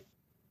everybody.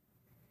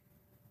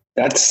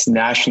 That's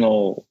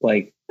national,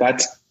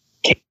 that's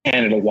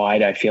Canada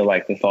wide, I feel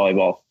like, with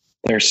volleyball.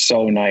 They're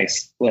so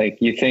nice.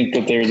 You think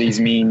that they're these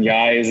mean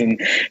guys, and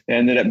they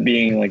ended up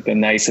being the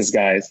nicest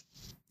guys.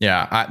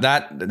 Yeah,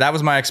 that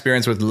was my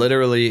experience with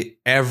literally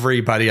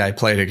everybody I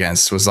played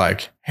against. Was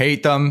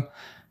hate them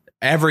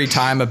every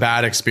time, a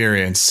bad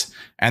experience,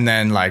 and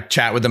then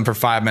chat with them for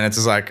 5 minutes.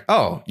 Is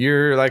oh,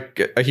 you're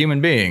a human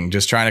being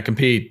just trying to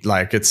compete.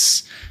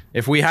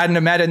 If we hadn't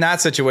have met in that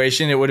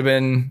situation, it would have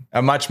been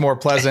a much more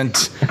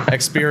pleasant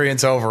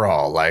experience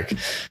overall.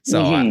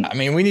 I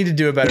mean, we need to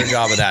do a better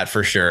job of that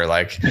for sure.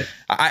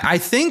 I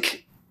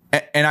think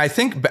when I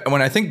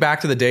think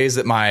back to the days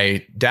that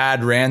my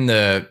dad ran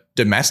the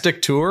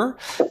domestic tour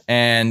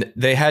and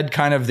they had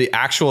kind of the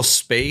actual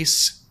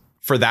space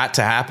for that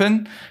to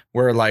happen,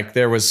 where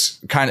there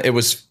was it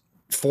was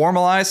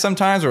formalized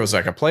sometimes, or it was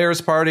a players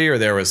party, or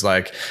there was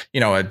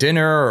a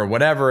dinner or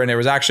whatever, and there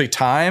was actually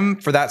time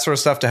for that sort of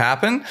stuff to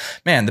happen.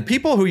 Man, the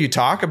people who you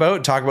talk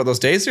about those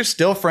days, they're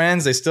still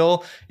friends. They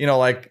still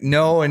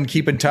know and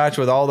keep in touch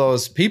with all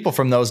those people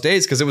from those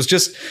days, because it was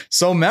just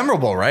so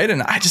memorable, right?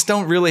 And I just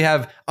don't really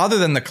have, other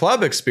than the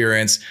club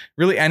experience,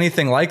 really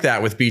anything like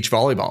that with beach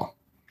volleyball.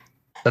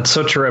 That's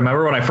so true. I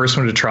remember when I first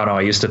moved to Toronto,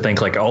 I used to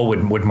think oh,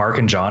 would Mark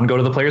and John go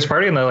to the players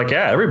party? And they're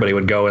yeah, everybody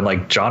would go.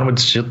 And John would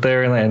sit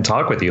there and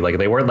talk with you.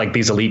 They weren't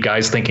these elite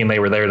guys thinking they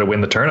were there to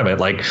win the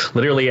tournament.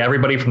 Literally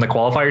everybody from the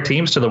qualifier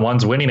teams to the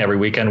ones winning every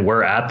weekend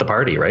were at the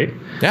party, right?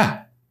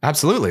 Yeah,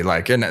 absolutely.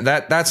 And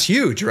that's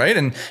huge, right?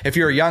 And if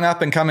you're a young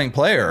up and coming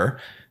player,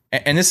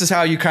 and this is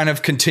how you kind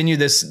of continue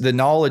the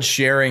knowledge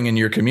sharing in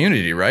your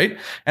community, right?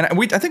 And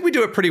I think we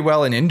do it pretty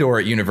well in indoor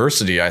at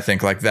university. I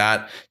think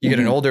that you get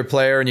an older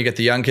player and you get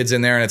the young kids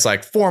in there, and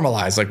it's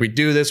formalized. We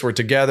do this, we're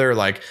together.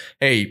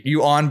 Hey,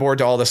 you onboard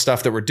to all the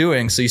stuff that we're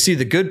doing. So you see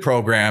the good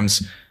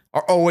programs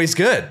are always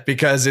good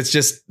because it's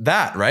just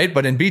that, right?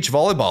 But in beach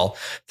volleyball,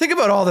 think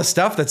about all the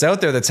stuff that's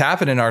out there that's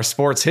happened in our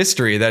sports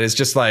history that is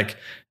just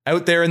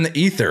out there in the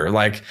ether.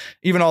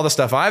 Even all the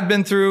stuff I've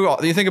been through.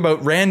 You think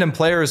about random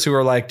players who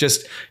are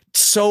just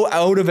so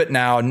out of it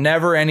now,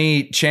 never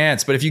any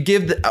chance. But if you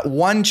give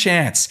one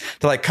chance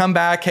to come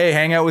back, hey,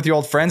 hang out with your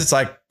old friends,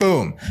 it's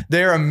boom,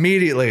 there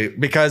immediately,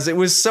 because it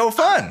was so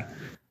fun.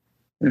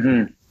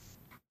 Mm-hmm.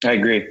 I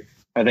agree.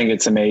 I think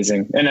it's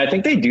amazing. And I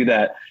think they do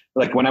that.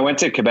 When I went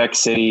to Quebec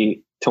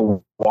City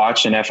to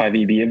watch an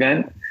FIVB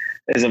event,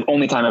 is the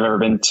only time I've ever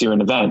been to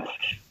an event.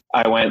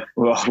 We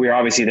were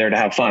obviously there to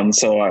have fun.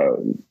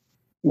 So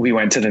we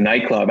went to the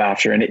nightclub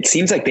after, and it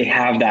seems like they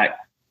have that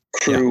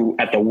crew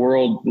at the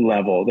world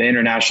level, the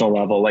international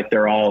level.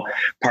 They're all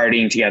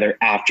partying together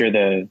after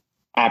the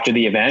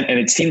event. And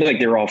it seemed like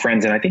they were all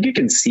friends. And I think you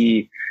can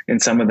see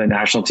in some of the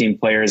national team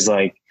players,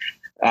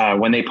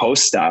 when they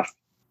post stuff,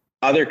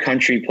 other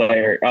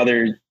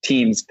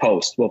teams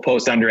will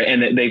post under it,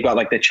 and they've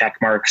got the check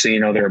mark. So,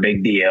 they're a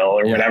big deal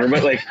or whatever.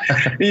 But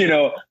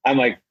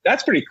I'm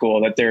that's pretty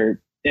cool that they're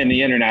in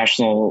the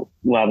international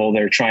level.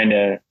 They're trying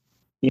to,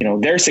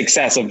 their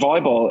success of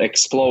volleyball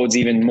explodes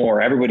even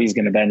more. Everybody's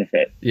going to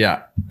benefit.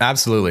 Yeah,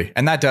 absolutely.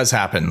 And that does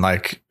happen.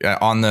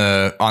 On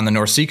the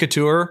NORCECA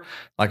tour,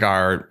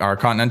 our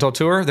continental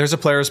tour, there's a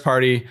players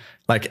party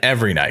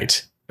every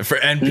night.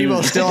 And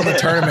people still in the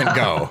tournament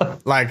go.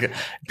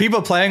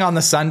 People playing on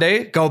the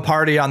Sunday go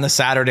party on the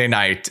Saturday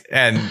night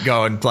and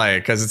go and play,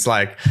 because it's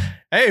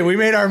hey, we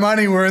made our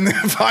money. We're in the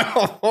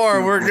Final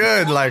Four. We're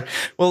good.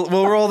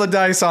 We'll roll the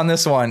dice on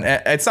this one.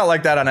 It's not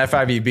like that on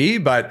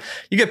FIVB, but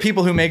you get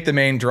people who make the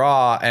main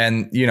draw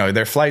and,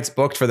 their flight's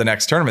booked for the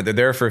next tournament. They're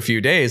there for a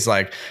few days.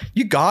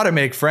 You got to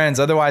make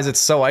friends. Otherwise, it's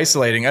so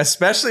isolating,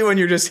 especially when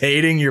you're just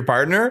hating your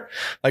partner.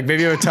 Maybe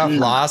you have a tough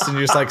loss and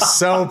you're just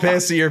so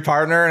pissed at your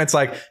partner. And it's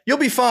you'll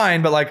be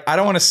fine, but I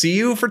don't want to see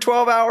you for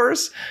 12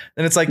 hours.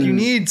 And it's you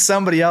need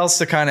somebody else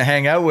to kind of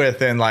hang out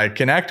with and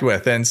connect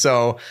with. And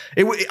so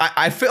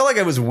I feel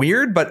it was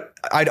weird, but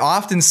I'd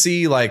often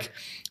see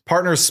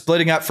partners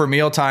splitting up for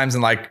meal times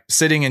and like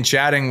sitting and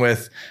chatting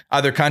with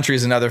other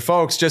countries and other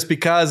folks just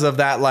because of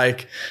that,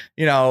 like,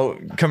 you know,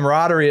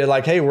 camaraderie of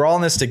like, hey, we're all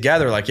in this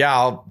together. Like, yeah,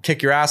 I'll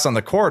kick your ass on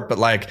the court, but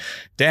like,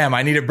 damn,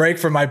 I need a break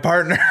from my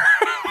partner.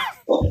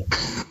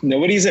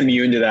 Nobody's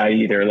immune to that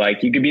either.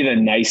 Like, you could be the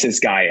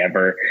nicest guy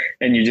ever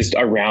and you're just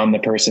around the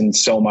person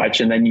so much,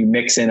 and then you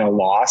mix in a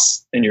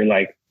loss and you're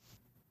like,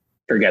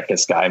 forget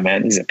this guy,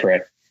 man, he's a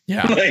prick.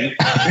 Yeah. Like,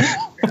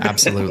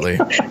 absolutely.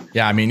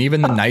 Yeah. I mean,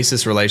 even the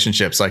nicest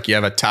relationships, like you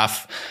have a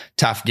tough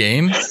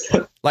game.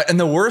 Like, and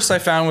the worst I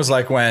found was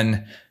like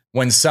when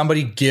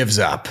somebody gives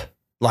up,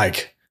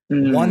 like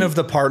one of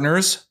the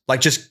partners,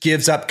 like just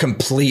gives up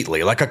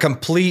completely, like a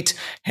complete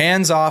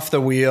hands off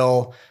the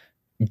wheel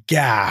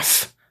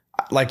gaff.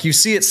 Like you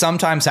see it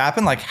sometimes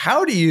happen. Like,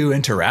 how do you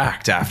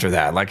interact after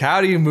that? Like,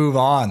 how do you move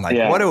on? Like,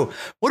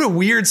 what a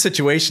weird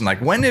situation. Like,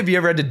 when have you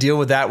ever had to deal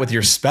with that with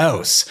your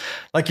spouse?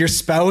 Like, your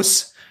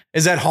spouse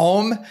is at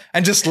home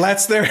and just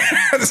lets their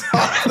hands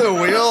off the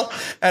wheel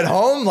at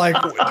home. Like,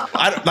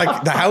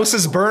 like the house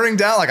is burning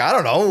down. Like, I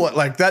don't know what,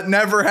 like that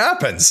never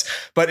happens.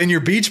 But in your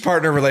beach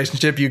partner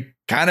relationship, you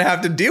kind of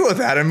have to deal with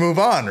that and move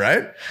on.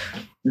 Right.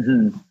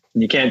 Mm-hmm.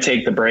 You can't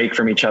take the break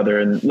from each other.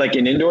 And like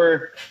in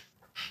indoor,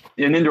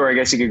 I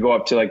guess you could go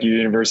up to like your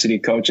university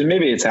coach, and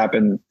maybe it's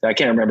happened. I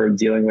can't remember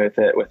dealing with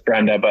it with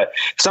Brenda, but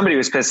if somebody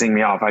was pissing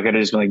me off, I could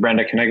have just been like,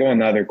 Brenda, can I go on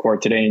the other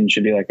court today? And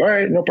she'd be like, all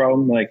right, no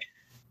problem. Like,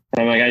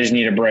 I'm like, I just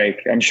need a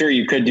break. I'm sure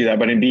you could do that,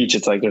 but in beach,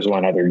 it's like there's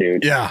one other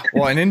dude. Yeah.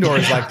 Well, in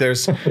indoors, like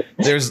there's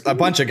a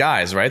bunch of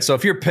guys, right? So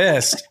if you're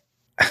pissed,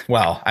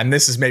 well, and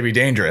this is maybe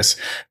dangerous,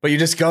 but you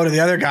just go to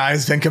the other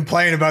guys and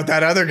complain about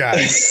that other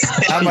guy,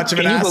 how much of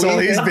an asshole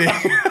he's being.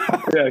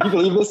 Yeah, can you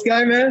believe this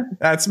guy, man?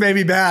 That's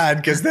maybe bad,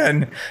 because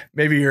then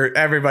maybe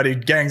everybody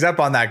gangs up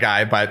on that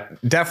guy,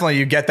 but definitely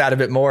you get that a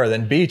bit more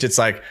than beach. It's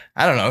like,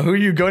 I don't know, who are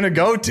you going to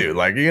go to?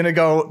 Like, you're going to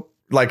go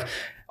like,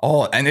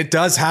 oh, and it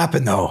does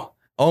happen though.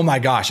 Oh my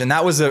gosh. And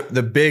that was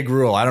the big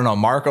rule. I don't know.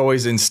 Mark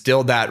always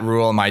instilled that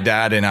rule. My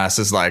dad in us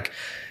is like,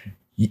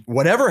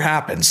 whatever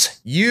happens,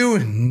 you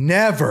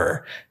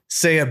never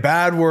say a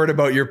bad word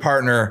about your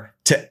partner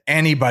to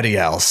anybody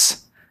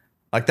else.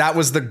 Like, that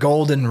was the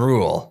golden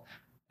rule.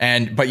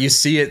 But you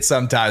see it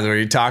sometimes where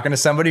you're talking to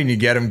somebody and you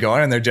get them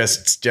going and they're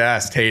just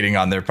hating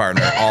on their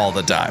partner all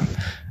the time.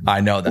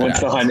 I know that. Once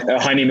the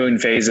honeymoon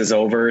phase is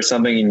over or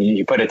something, and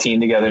you put a team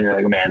together and you're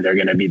like, man, they're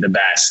going to be the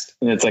best.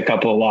 And it's a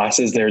couple of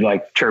losses. They're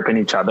like chirping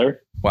each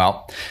other.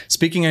 Well,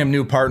 speaking of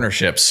new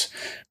partnerships,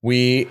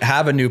 we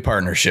have a new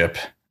partnership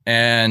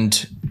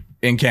and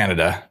in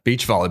Canada,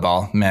 beach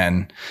volleyball,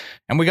 men.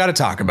 And we got to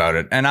talk about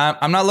it. And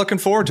I'm not looking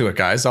forward to it,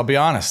 guys. I'll be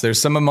honest. There's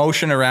some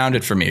emotion around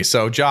it for me.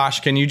 So,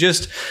 Josh, can you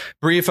just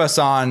brief us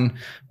on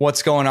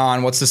what's going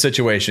on? What's the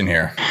situation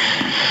here?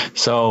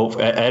 So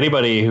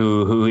anybody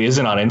who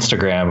isn't on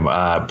Instagram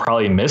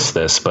probably missed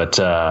this, but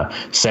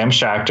Sam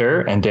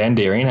Schachter and Dan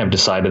Deering have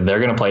decided they're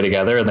going to play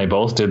together, and they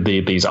both did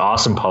these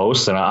awesome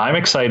posts. And I'm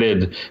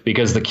excited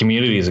because the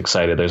community is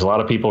excited. There's a lot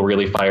of people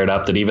really fired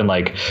up that even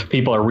like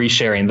people are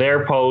resharing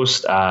their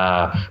post.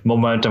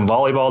 Momentum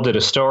Volleyball did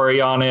a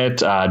story on it.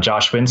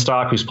 Josh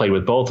Winstock, who's played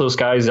with both those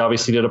guys,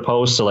 obviously did a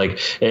post. So like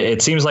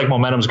it seems like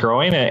momentum's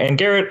growing. And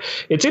Garrett,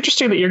 it's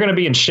interesting that you're going to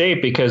be in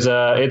shape because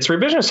it's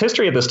revisionist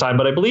history at this time,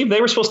 but I believe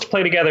they were supposed to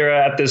play together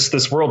at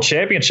this world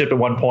championship at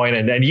one point,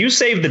 and you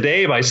saved the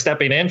day by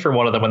stepping in for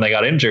one of them when they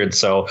got injured.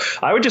 So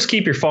I would just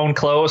keep your phone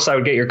close. I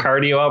would get your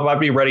cardio up. I'd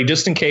be ready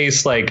just in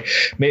case, like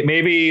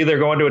maybe they're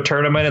going to a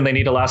tournament and they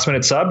need a last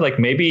minute sub. Like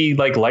maybe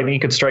like lightning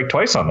could strike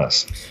twice on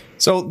this.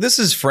 So this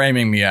is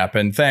framing me up,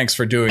 and thanks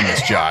for doing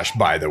this, Josh,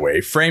 by the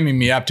way, framing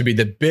me up to be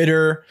the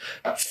bitter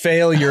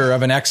failure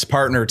of an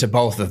ex-partner to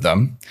both of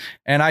them.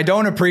 And I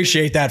don't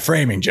appreciate that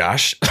framing,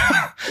 Josh,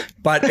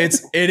 but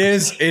it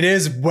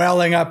is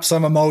welling up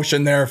some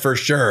emotion there for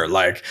sure.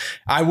 Like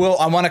I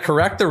want to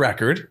correct the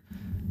record.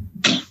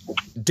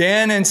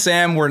 Dan and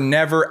Sam were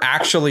never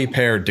actually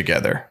paired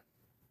together.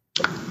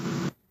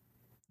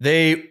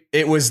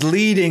 It was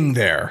leading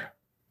there.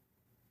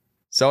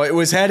 So it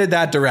was headed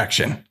that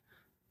direction.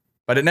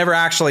 But it never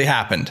actually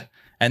happened.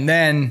 And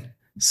then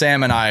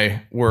Sam and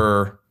I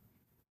were,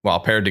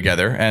 paired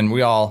together, and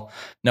we all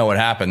know what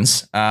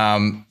happens.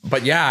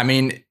 But yeah, I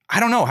mean, I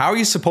don't know. How are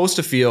you supposed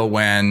to feel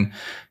when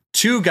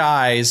two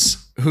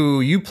guys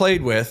who you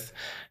played with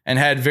and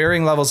had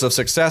varying levels of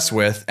success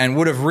with and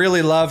would have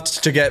really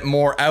loved to get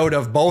more out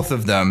of both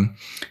of them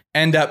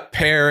end up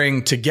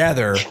pairing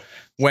together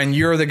when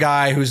you're the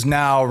guy who's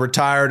now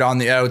retired on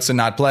the outs and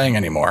not playing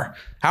anymore?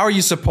 How are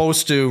you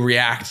supposed to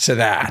react to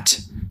that?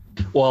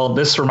 Well,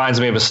 this reminds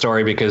me of a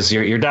story because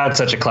your dad's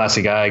such a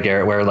classy guy,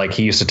 Garrett, where like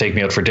he used to take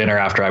me out for dinner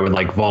after I would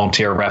like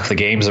volunteer ref the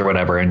games or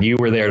whatever. And you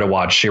were there to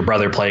watch your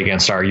brother play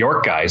against our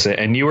York guys.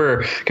 And you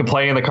were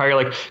complaining in the car.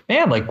 You're like,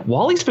 man, like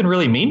Wally's been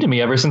really mean to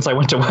me ever since I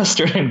went to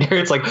Western. And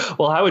Garrett's like,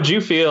 well, how would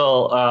you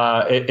feel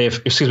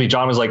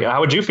John was like, how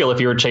would you feel if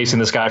you were chasing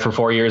this guy for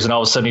 4 years and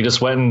all of a sudden he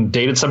just went and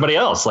dated somebody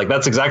else? Like,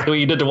 that's exactly what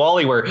you did to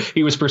Wally, where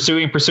he was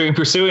pursuing.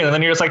 And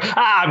then you're just like,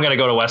 I'm going to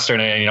go to Western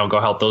and, go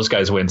help those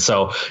guys win.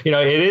 So,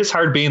 it is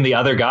hard being the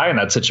another guy in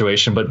that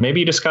situation, but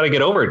maybe you just got to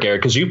get over it, Garrett,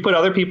 because you put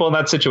other people in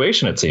that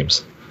situation, it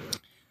seems.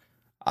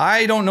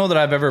 I don't know that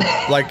I've ever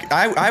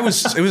it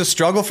was a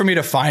struggle for me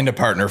to find a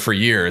partner for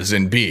years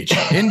in beach.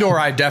 Indoor,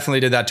 I definitely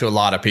did that to a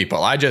lot of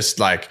people. I just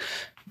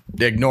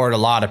ignored a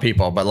lot of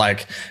people, but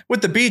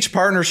with the beach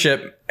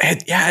partnership,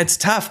 it's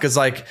tough because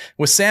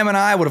with Sam and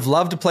I would have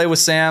loved to play with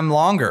Sam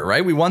longer,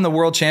 right? We won the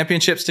world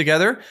championships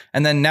together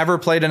and then never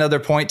played another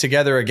point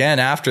together again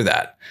after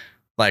that.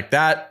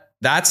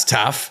 That's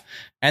tough.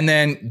 And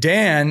then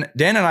Dan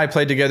and I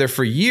played together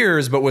for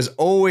years, but was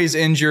always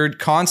injured,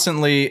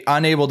 constantly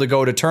unable to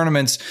go to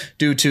tournaments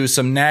due to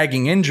some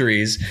nagging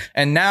injuries.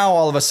 And now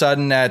all of a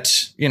sudden at,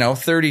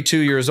 32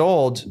 years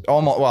old,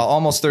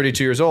 almost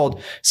 32 years old,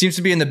 seems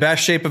to be in the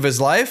best shape of his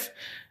life.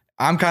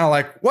 I'm kind of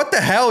like, what the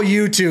hell,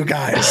 you two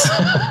guys?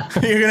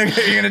 You're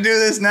gonna do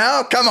this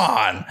now? Come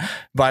on.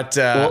 But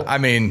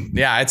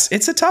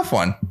it's a tough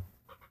one.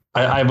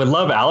 I would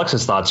love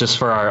Alex's thoughts just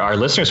for our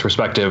listeners'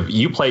 perspective.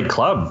 You played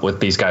club with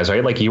these guys,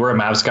 right? You were a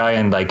Mavs guy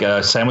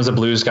and Sam was a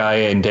Blues guy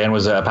and Dan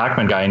was a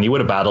Pac-Man guy, and you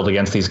would have battled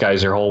against these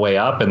guys your whole way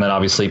up, and then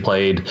obviously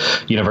played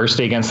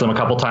university against them a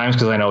couple times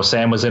because I know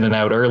Sam was in and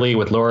out early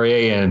with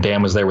Laurier and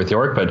Dan was there with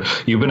York, but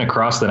you've been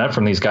across the net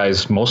from these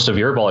guys most of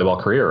your volleyball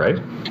career, right?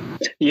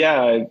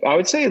 Yeah, I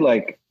would say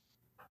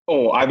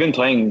I've been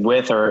playing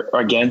with or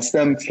against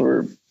them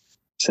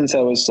since I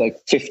was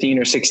 15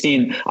 or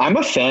 16. I'm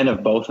a fan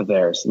of both of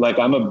theirs.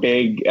 I'm a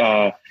big,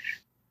 I'm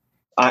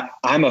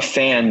a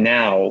fan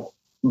now,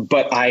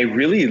 but I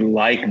really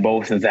like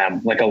both of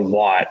them a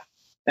lot.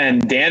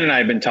 And Dan and I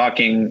have been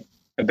talking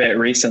a bit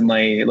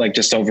recently,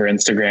 just over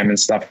Instagram and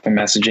stuff and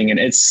messaging. And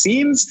it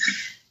seems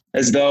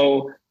as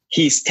though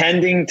he's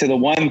tending to the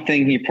one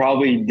thing he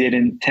probably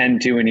didn't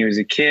tend to when he was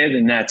a kid.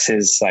 And that's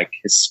his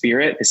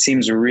spirit. It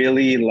seems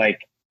really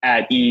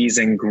at ease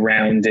and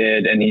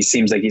grounded. And he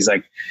seems like he's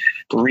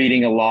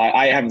reading a lot.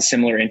 I have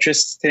similar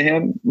interests to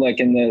him,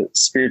 in the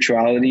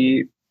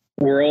spirituality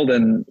world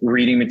and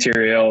reading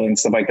material and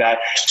stuff like that.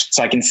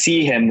 So I can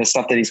see him, the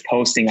stuff that he's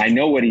posting. I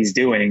know what he's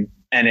doing,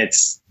 and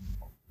it's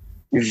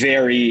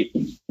very,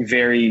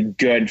 very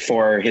good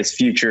for his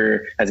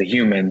future as a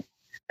human.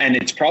 And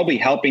it's probably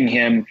helping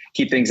him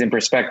keep things in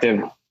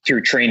perspective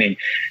through training.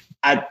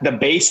 At the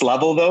base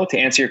level, though, to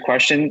answer your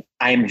question,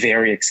 I am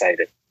very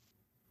excited.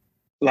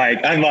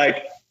 I'm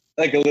like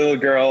a little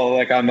girl,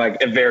 I'm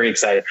very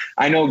excited.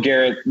 I know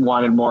Garrett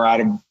wanted more out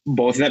of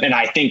both of them. And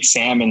I think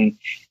Sam and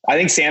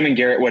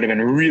Garrett would have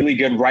been really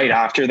good right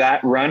after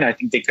that run. I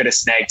think they could have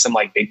snagged some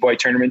big boy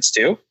tournaments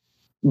too,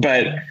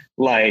 but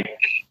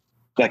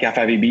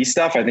FIVB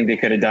stuff, I think they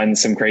could have done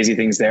some crazy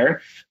things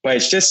there, but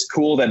it's just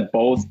cool that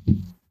both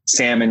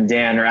Sam and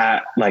Dan are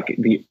at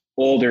the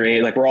older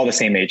age, we're all the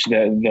same age,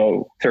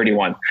 the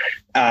 31.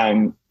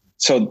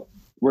 So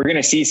we're going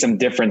to see some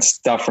different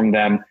stuff from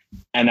them.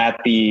 And at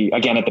the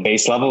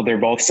base level, they're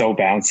both so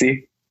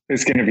bouncy.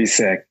 It's going to be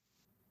sick.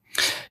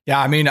 Yeah,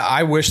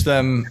 I wish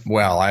them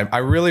well. I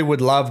really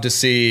would love to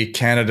see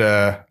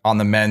Canada on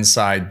the men's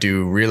side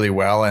do really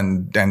well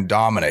and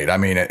dominate.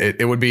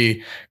 It would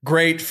be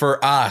great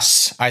for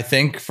us, I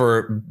think,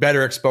 for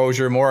better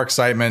exposure, more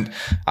excitement.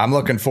 I'm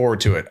looking forward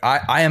to it.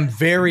 I am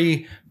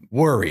very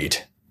worried,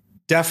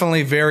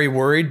 definitely very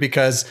worried,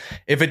 because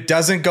if it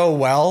doesn't go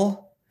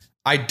well,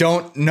 I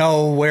don't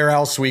know where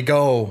else we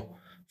go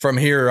from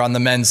here on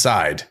the men's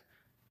side.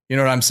 You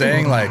know what I'm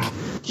saying?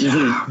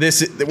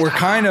 We're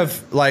kind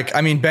of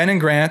Ben and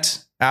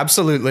Grant,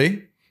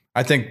 absolutely.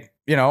 I think,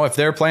 if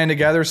they're playing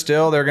together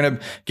still, they're going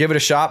to give it a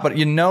shot, but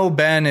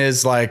Ben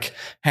is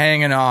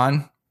hanging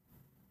on,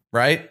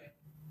 right?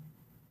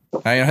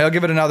 He'll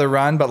give it another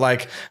run,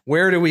 but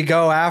where do we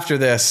go after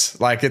this?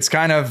 It's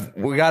kind of,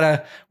 we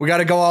gotta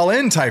go all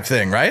in type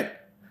thing, right?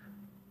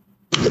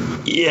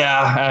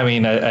 Yeah,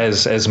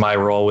 as my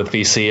role with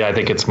VC, I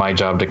think it's my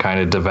job to kind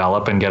of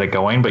develop and get it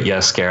going. But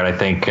yes, Garrett, I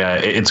think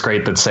it's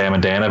great that Sam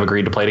and Dan have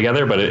agreed to play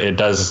together, but it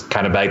does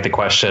kind of beg the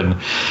question,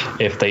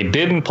 if they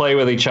didn't play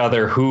with each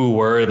other, who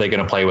were they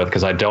going to play with?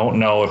 Because I don't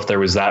know if there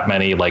was that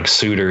many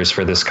suitors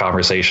for this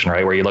conversation,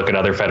 right? Where you look at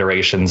other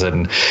federations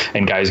and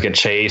guys get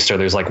chased, or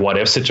there's what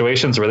if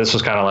situations, where this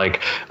was kind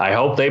of I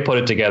hope they put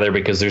it together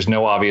because there's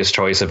no obvious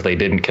choice if they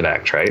didn't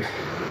connect, right?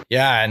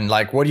 Yeah, and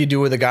what do you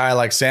do with a guy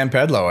like Sam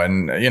Pedlow?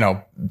 And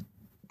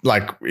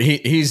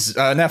he's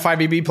an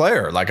FIVB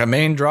player, a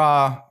main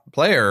draw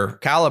player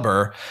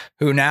caliber,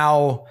 who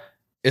now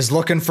is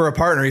looking for a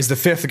partner. He's the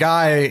fifth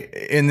guy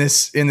in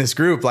this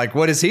group.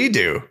 What does he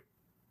do?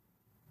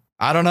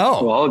 I don't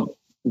know. Well,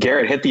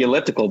 Garrett, hit the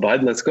elliptical,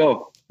 bud. Let's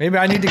go. Maybe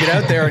I need to get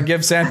out there and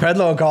give Sam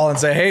Pedlow a call and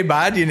say, "Hey,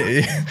 bud, you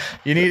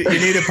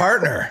need a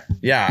partner."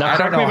 Yeah. Now,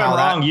 correct me if I'm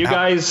wrong. You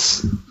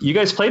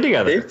guys played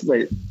together.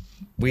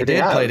 We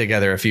did play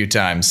together a few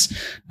times.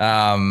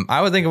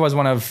 I would think it was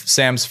one of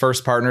Sam's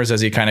first partners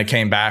as he kind of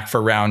came back for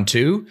round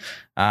two.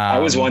 I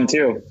was one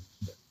too.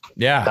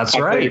 Yeah, that's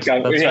right.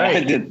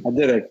 I did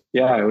it.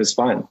 Yeah, it was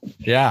fun.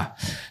 Yeah.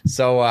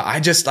 So I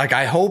just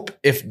I hope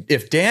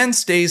if Dan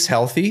stays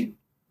healthy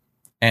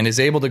and is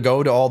able to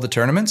go to all the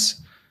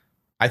tournaments,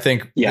 I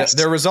think Yes.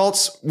 their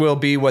results will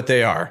be what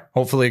they are.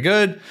 Hopefully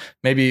good,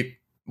 maybe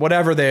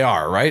whatever they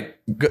are, right?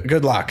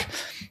 Good luck.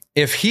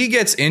 If he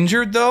gets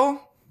injured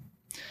though,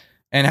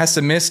 and has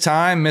to miss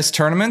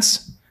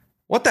tournaments,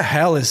 what the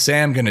hell is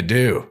Sam going to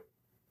do?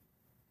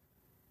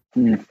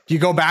 Do you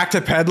go back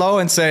to Pedlo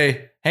and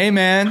say, hey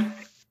man,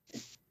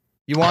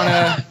 you want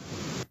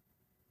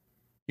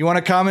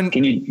to come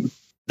and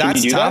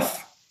that's tough.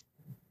 That?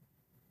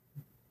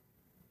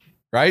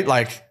 Right?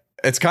 Like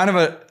it's kind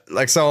of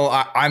so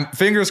I'm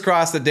fingers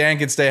crossed that Dan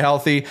can stay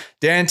healthy.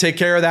 Dan, take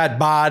care of that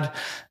bod,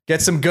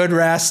 get some good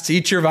rest,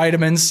 eat your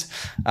vitamins.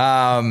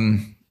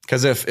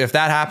 Because if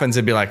that happens,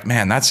 it'd be like,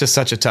 man, that's just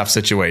such a tough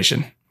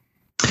situation.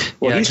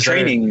 Well, he's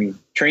training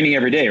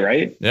every day,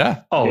 right?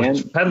 Yeah. Oh,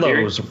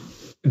 Pedlo's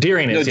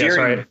Deering is, yes,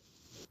 right.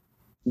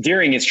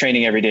 Deering is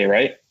training every day,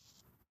 right?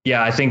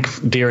 Yeah, I think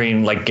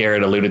Deering, like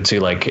Garrett alluded to,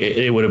 like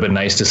it would have been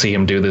nice to see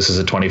him do this as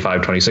a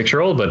 25,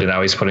 26-year-old, but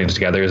now he's putting it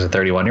together as a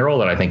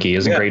 31-year-old, and I think he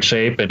is in great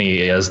shape, and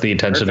he has the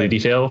attention to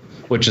detail,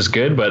 which is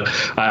good. But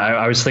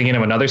I was thinking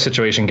of another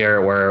situation,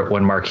 Garrett, where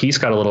when Marquise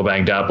got a little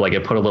banged up, like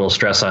it put a little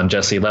stress on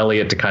Jesse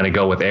Lelliott to kind of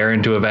go with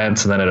Aaron to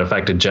events, and then it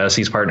affected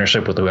Jesse's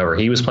partnership with whoever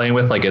he was playing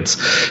with. Like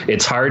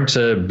it's hard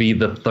to be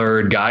the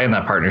third guy in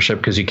that partnership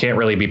because you can't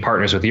really be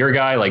partners with your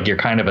guy. Like you're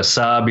kind of a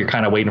sub, you're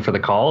kind of waiting for the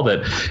call.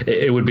 That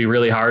it would be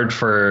really hard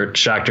for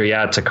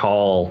Shakhtar to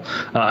call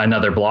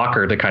another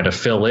blocker to kind of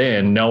fill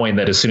in, knowing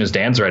that as soon as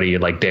Dan's ready,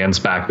 like Dan's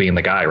back being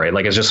the guy, right?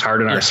 Like it's just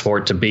hard in our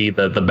sport to be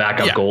the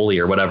backup goalie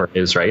or whatever it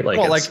is, right? Like,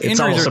 well, it's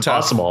almost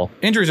impossible.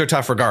 Injuries are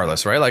tough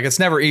regardless, right? Like it's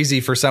never easy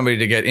for somebody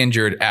to get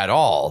injured at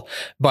all.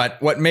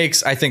 But what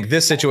makes, I think,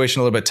 this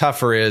situation a little bit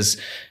tougher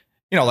is,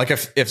 like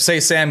if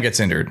say Sam gets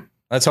injured,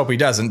 let's hope he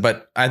doesn't.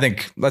 But I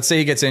think, let's say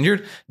he gets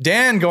injured,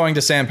 Dan going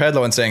to Sam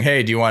Pedlo and saying,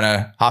 hey, do you want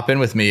to hop in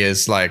with me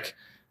is like,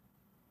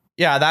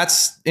 yeah,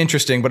 that's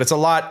interesting, but it's a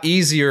lot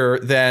easier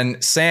than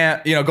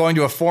Sam, going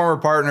to a former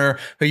partner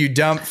who you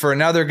dumped for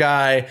another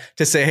guy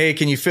to say, hey,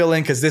 can you fill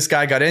in because this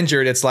guy got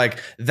injured? It's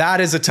like,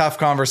 that is a tough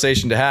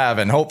conversation to have.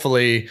 And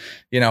hopefully,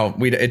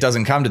 it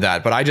doesn't come to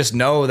that. But I just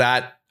know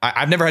that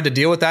I've never had to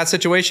deal with that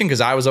situation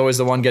because I was always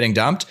the one getting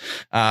dumped.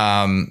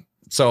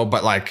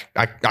 But like,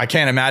 I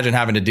can't imagine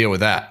having to deal with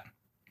that.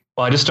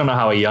 Well, I just don't know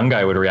how a young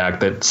guy would react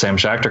that Sam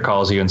Shakhtar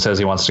calls you and says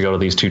he wants to go to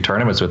these 2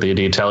 tournaments with you.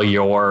 Do you tell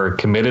your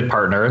committed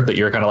partner that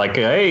you're kind of like,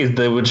 hey,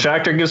 when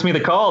Shakhtar gives me the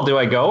call, do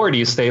I go or do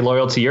you stay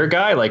loyal to your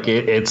guy? Like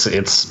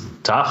it's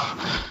tough.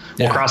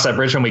 Yeah. We'll cross that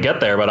bridge when we get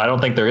there, but I don't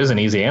think there is an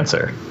easy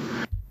answer.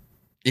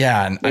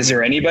 Yeah. And is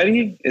there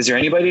anybody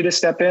to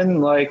step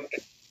in?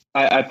 Like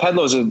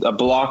Pedlo's a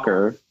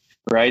blocker,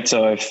 right?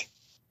 So if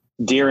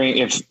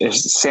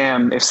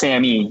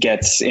Sammy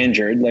gets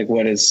injured, like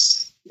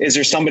is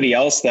there somebody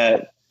else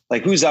that,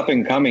 like, who's up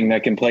and coming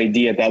that can play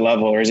D at that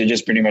level? Or is it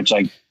just pretty much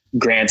like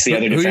Grant's the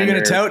other defender? Who are you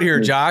going to tout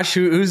here, Josh?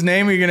 Whose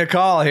name are you going to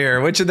call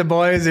here? Which of the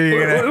boys are you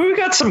going to? We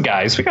got some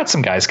guys. We got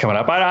some guys coming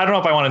up. I don't know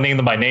if I want to name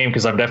them by name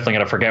because I'm definitely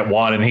going to forget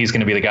one, and he's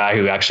going to be the guy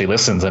who actually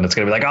listens, and it's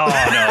going to be like, oh,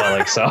 no,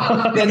 like so.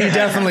 Then you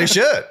definitely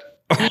should.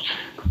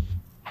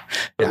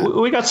 Yeah.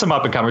 We got some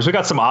up and comers. We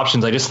got some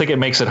options. I just think it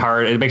makes it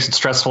hard. It makes it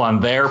stressful on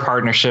their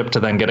partnership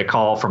to then get a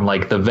call from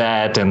like the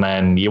vet, and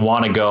then you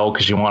want to go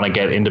because you want to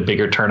get into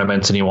bigger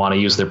tournaments and you want to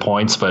use their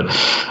points. But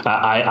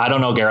I don't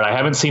know, Garrett. I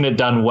haven't seen it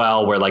done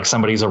well where like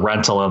somebody's a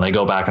rental and they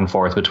go back and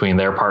forth between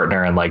their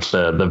partner and like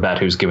the vet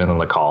who's giving them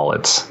the call.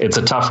 It's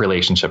a tough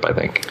relationship, I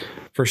think.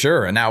 For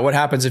sure. And now what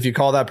happens if you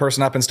call that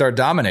person up and start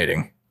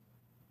dominating?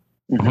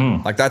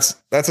 Mm-hmm. Like that's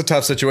a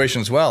tough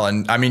situation as well.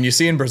 And I mean, you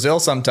see in Brazil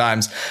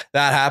sometimes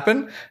that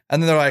happen,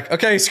 and then they're like,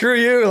 okay, screw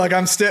you. Like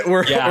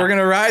we're going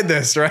to ride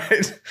this.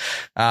 Right.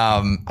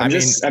 I'm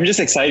just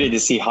excited to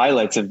see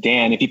highlights of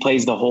Dan. If he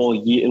plays the whole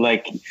year,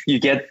 like you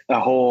get a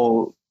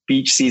whole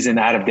beach season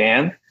out of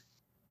Dan,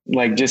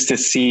 like just to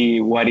see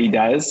what he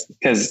does.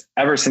 Cause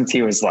ever since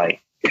he was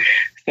like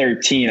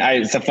 13,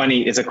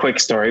 it's a quick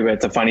story, but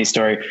it's a funny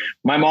story.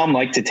 My mom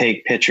liked to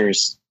take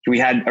pictures. We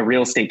had a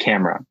real estate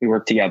camera. We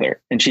worked together,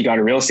 and she got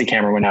a real estate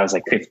camera when I was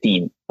like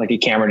 15, like a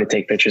camera to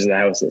take pictures of the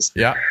houses.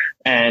 Yeah.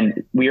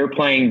 And we were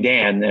playing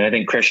Dan and I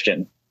think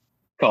Christian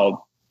called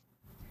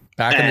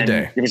back in the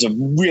day. It was a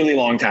really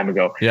long time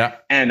ago. Yeah.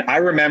 And I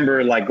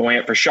remember like going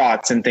out for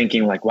shots and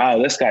thinking like, wow,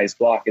 this guy's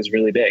block is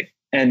really big.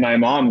 And my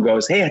mom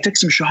goes, hey, I took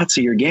some shots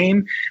of your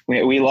game.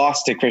 We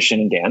lost to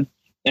Christian and Dan.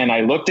 And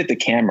I looked at the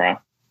camera,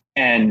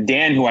 and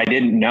Dan, who I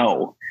didn't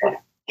know,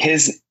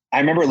 I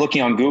remember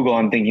looking on Google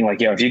and thinking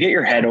like, if you get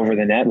your head over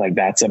the net, like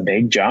that's a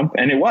big jump.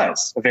 And it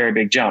was a very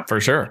big jump.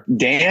 For sure.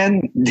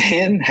 Dan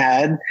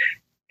had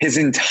his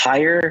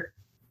entire,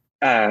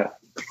 what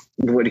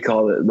do you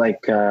call it? Like,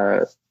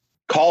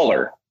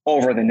 collar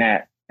over the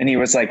net. And he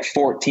was like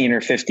 14 or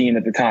 15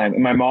 at the time.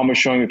 And my mom was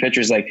showing me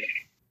pictures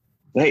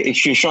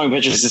she was showing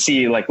pictures to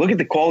see, like, look at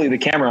the quality of the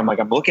camera. I'm like,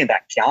 I'm looking at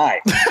that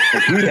guy.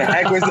 Like, who the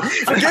heck was it?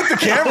 Forget the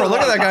camera.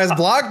 Look at that guy's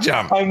block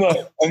jump. I'm like,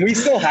 and we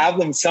still have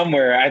them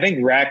somewhere. I think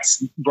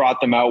Rex brought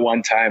them out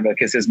one time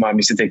because his mom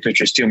used to take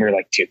pictures too. And we were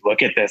like, dude,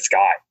 look at this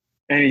guy.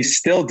 And he's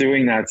still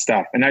doing that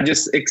stuff. And I'm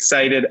just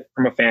excited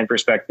from a fan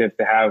perspective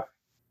to have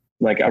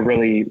like a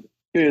really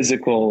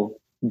physical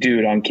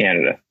dude on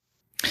Canada.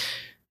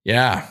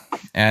 Yeah.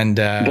 And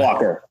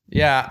blocker.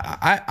 Yeah,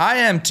 I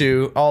am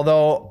too.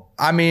 Although,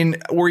 I mean,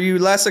 were you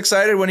less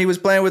excited when he was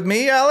playing with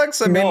me,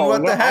 Alex? I mean,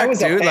 what the heck,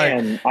 dude?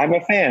 I'm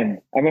a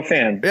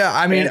fan. Yeah,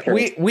 I mean,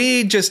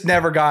 we just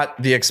never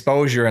got the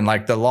exposure and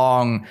like the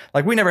long,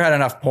 like we never had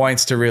enough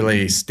points to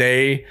really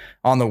stay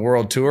on the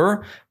world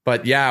tour.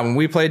 But yeah, when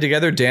we played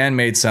together, Dan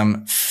made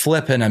some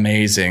flippin'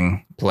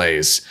 amazing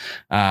plays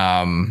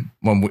when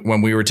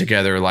we were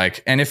together.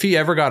 Like, and if he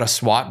ever got a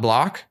SWAT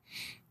block,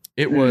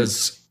 it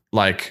was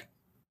like,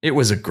 it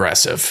was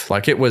aggressive.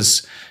 Like it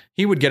was,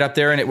 he would get up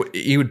there and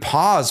he would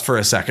pause for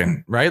a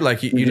second, right?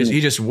 Like you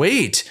just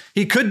wait.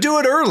 He could do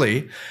it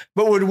early,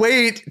 but would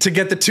wait to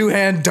get the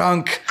 2-hand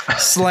dunk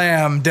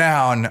slam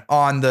down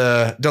on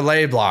the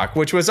delay block,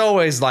 which was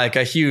always like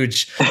a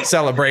huge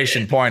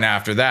celebration point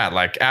after that.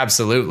 Like,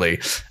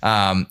 absolutely.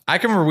 I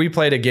can remember we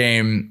played a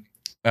game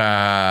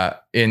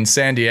in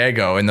San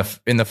Diego in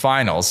the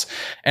finals,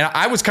 and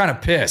I was kind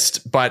of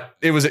pissed, but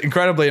it was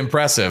incredibly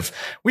impressive.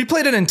 We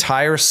played an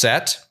entire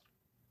set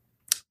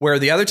where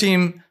the other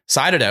team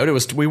sided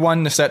out. We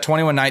won the set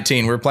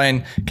 21-19. We were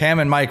playing Cam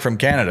and Mike from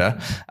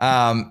Canada.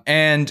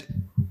 And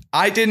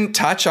I didn't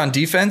touch on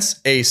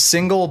defense a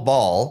single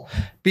ball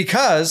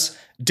because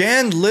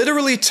Dan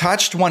literally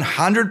touched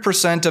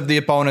 100% of the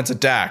opponent's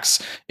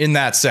attacks in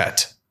that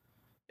set.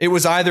 It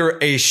was either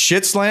a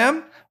shit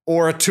slam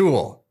or a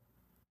tool.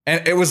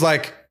 And it was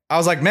like, I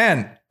was like,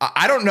 man,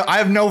 I don't know. I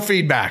have no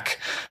feedback.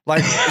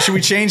 Like, should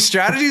we change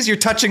strategies? You're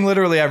touching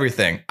literally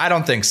everything. I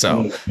don't think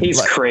so. He's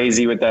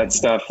crazy with that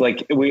stuff.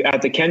 Like we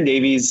at the Ken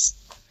Davies,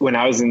 when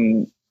I was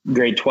in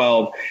grade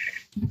 12,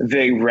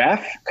 the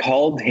ref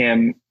called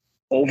him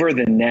over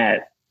the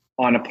net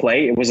on a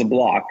play. It was a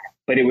block,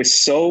 but it was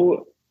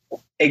so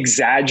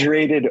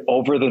exaggerated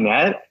over the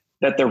net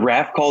that the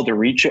ref called to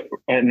reach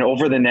and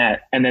over the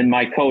net. And then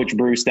my coach,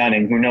 Bruce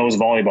Dunning, who knows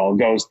volleyball,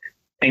 goes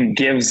and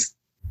gives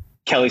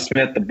Kelly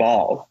Smith the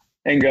ball.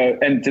 And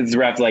to the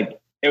ref, like,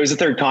 it was a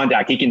third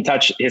contact. He can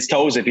touch his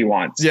toes if he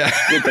wants. Yeah.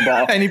 With the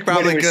ball. And he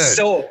probably could.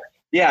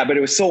 But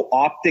it was so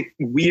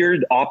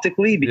weird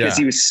optically because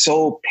he was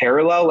so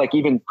parallel, like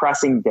even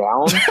pressing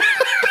down.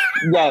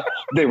 Yeah.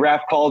 The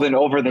ref called in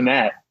over the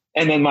net.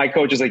 And then my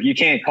coach was like, you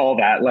can't call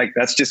that. Like,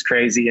 that's just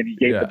crazy. And he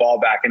gave the ball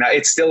back. And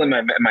it's still in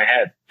my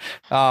head.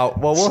 Well,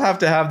 we'll have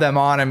to have them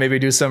on and maybe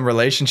do some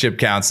relationship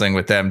counseling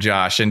with them,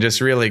 Josh, and just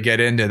really get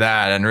into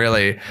that and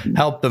really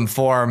help them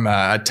form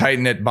a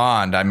tight-knit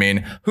bond. I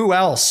mean, who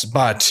else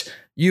but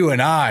you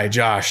and I,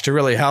 Josh, to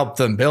really help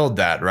them build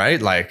that,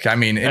 right? Like, I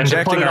mean,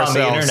 injecting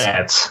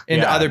ourselves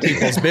into other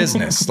people's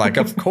business, like,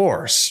 of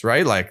course,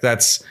 right? Like,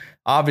 that's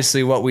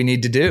obviously what we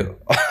need to do.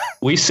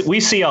 We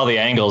see all the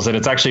angles, and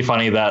it's actually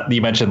funny that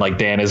you mentioned like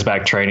Dan is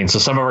back training. So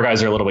some of our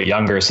guys are a little bit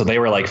younger. So they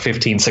were like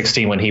 15,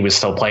 16 when he was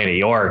still playing at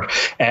York.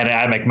 And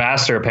at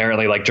McMaster,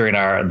 apparently, like during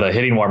the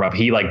hitting warm up,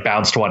 he like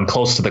bounced one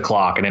close to the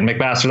clock. And in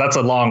McMaster, that's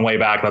a long way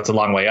back. That's a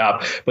long way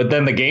up. But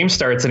then the game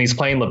starts and he's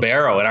playing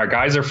libero, and our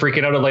guys are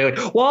freaking out and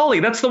like,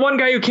 Wally, that's the one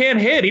guy who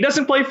can't hit. He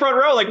doesn't play front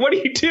row. Like, what are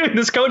you doing?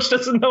 This coach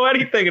doesn't know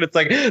anything. And it's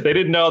like, they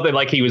didn't know that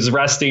like he was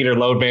resting or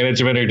load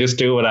management or just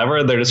doing whatever.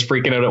 And they're just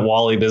freaking out at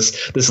Wally,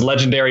 this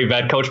legendary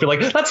vet coach, be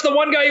like, that's the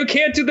one guy who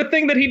can't do the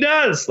thing that he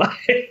does.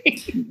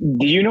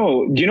 Do you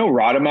know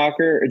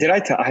Rademacher? I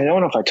don't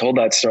know if I told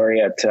that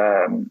story at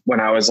when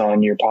I was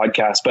on your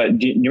podcast, but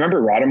do you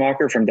remember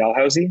Rademacher from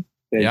Dalhousie,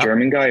 the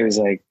German guy? Who was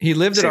like, he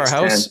lived at our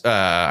house.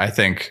 I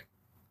think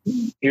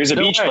he was a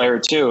beach player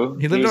too.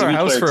 He lived at our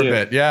house for a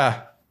bit.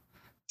 Yeah.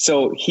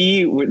 So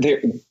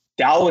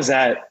Dal was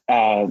at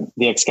the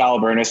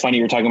Excalibur, and it's funny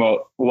you were talking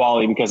about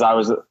Wally because I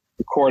was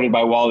recorded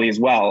by Wally as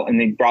well, and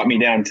they brought me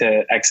down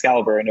to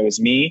Excalibur, and it was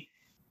me,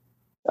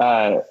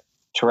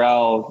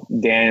 Terrell,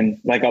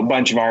 Dan, like a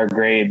bunch of our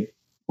grade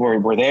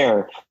were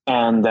there.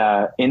 And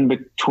in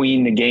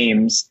between the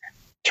games,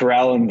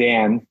 Terrell and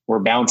Dan were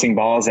bouncing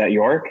balls at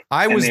York.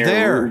 I was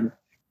there.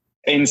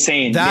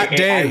 Insane. That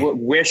day. I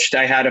wished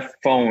I had a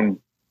phone.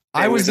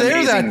 I was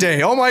there that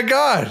day. Oh my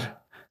God.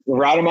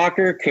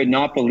 Rademacher could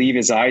not believe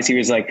his eyes. He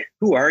was like,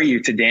 who are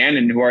you to Dan?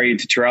 And who are you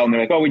to Terrell? And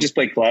they're like, oh, we just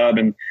play club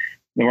and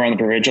we're on the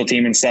provincial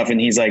team and stuff. And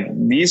he's like,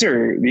 these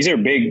are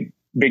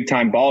big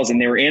time balls.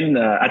 And they were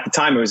at the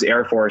time it was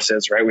Air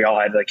Forces, right? We all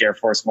had like Air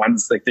Force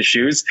Ones, like the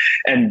shoes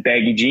and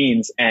baggy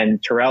jeans.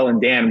 And Terrell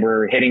and Dan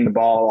were hitting the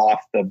ball off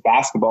the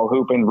basketball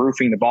hoop and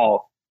roofing the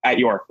ball at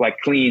York, like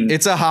clean.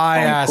 It's a high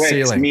ass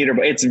ceiling.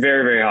 It's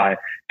very, very high.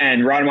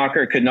 And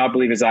Rademacher could not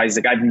believe his eyes.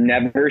 He's like, I've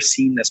never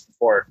seen this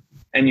before.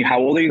 And how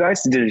old are you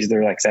guys?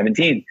 They're like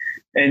 17.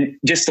 And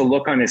just the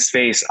look on his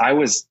face, I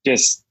was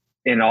just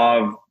in awe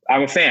of,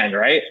 I'm a fan,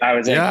 right? I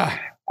was like,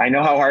 I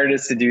know how hard it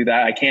is to do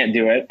that. I can't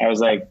do it. I was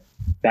like,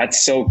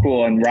 that's so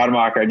cool. And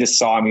Rademacher, I just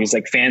saw him. He was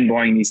like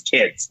fanboying these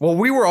kids. Well,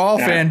 we were all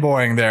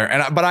fanboying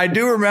there. But I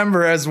do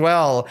remember as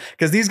well,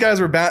 because these guys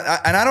were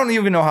bad. And I don't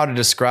even know how to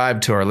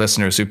describe to our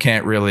listeners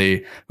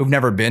who've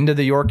never been to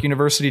the York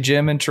University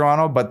gym in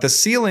Toronto, but the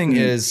ceiling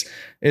is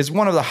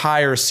one of the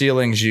higher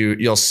ceilings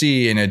you'll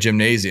see in a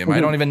gymnasium. I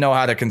don't even know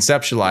how to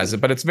conceptualize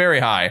it, but it's very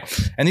high.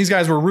 And these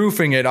guys were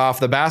roofing it off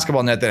the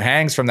basketball net that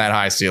hangs from that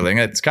high ceiling.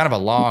 It's kind of a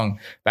long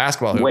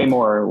basketball hoop.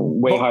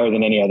 Way higher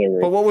than any other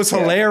roof. But what was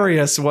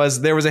hilarious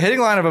was there was a hitting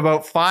line of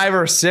about 5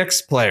 or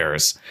 6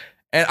 players.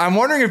 And I'm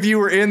wondering if you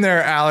were in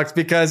there, Alex,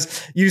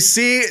 because you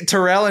see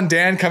Terrell and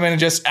Dan come in and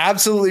just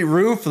absolutely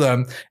roof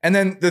them. And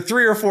then the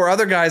 3 or 4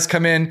 other guys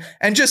come in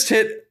and just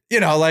hit,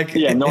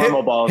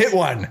 normal balls. Hit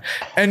one.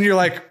 And you're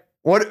like,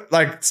 what?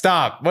 Like,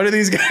 stop. What are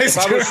these guys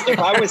doing? If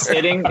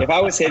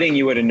I was hitting,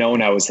 you would have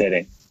known I was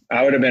hitting.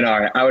 I would have been all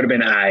right. I would have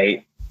been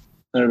I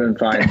would have been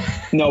fine.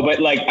 No, but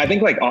I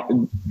think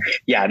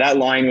that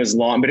line was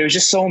long, but it was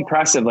just so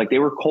impressive. Like, they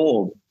were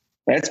cold.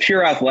 That's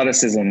pure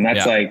athleticism.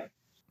 That's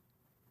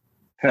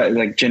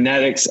like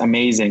genetics.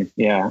 Amazing.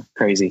 Yeah.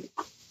 Crazy.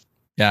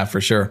 Yeah, for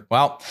sure.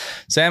 Well,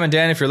 Sam and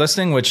Dan, if you're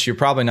listening, which you're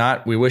probably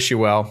not, we wish you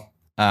well.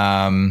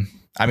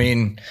 I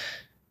mean,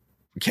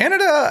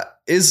 Canada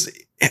is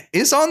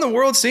on the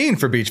world scene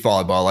for beach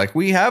volleyball. Like,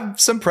 we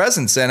have some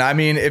presence. And I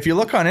mean, if you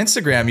look on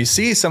Instagram, you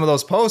see some of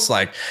those posts,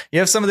 like you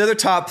have some of the other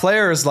top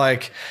players,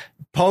 like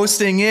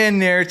posting in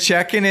there,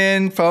 checking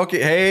in,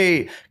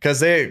 hey,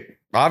 cause they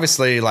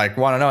obviously like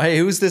want to know, hey,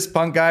 who's this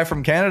punk guy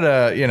from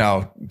Canada,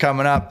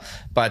 coming up.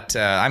 But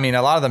I mean,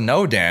 a lot of them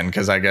know Dan,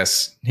 cause I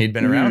guess he'd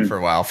been around for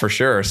a while for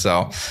sure.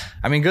 So,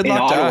 I mean, good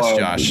luck to us,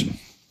 Josh.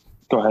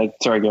 Go ahead.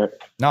 Sorry,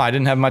 Garrett. No, I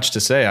didn't have much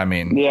to say. I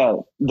mean, yeah,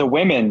 the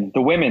women,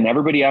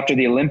 everybody after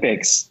the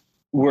Olympics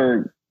they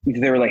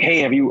were like,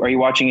 hey, are you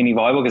watching any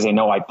volleyball? Because they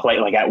know I play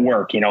like at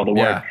work, the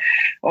work.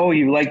 Oh,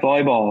 you like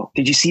volleyball?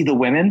 Did you see the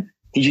women?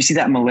 Did you see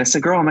that Melissa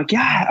girl? I'm like,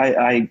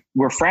 yeah,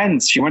 we're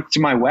friends. She went to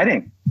my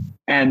wedding.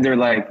 And they're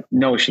like,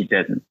 no, she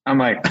didn't. I'm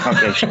like,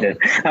 okay, she did.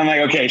 I'm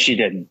like, okay, she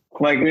didn't.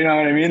 Like, you know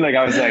what I mean? Like,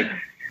 I was like,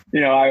 you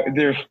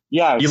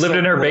lived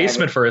in her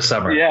basement for a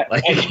summer. Yeah.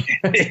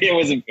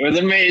 It was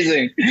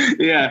amazing.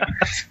 Yeah.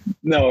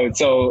 No.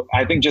 So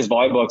I think just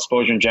volleyball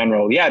exposure in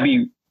general. Yeah.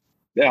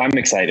 I'm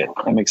excited.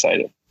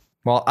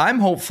 Well, I'm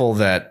hopeful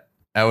that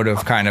out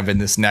of kind of in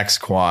this next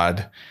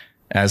quad,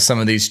 as some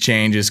of these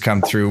changes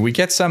come through, we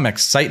get some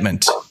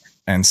excitement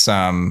and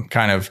some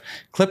kind of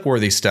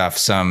clip-worthy stuff,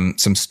 some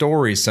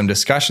stories, some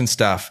discussion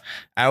stuff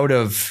out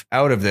of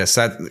this.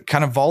 That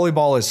kind of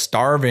volleyball is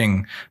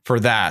starving for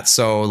that.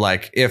 So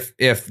like if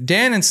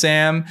Dan and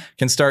Sam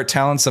can start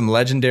telling some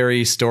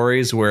legendary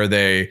stories where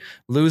they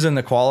lose in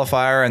the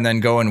qualifier and then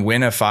go and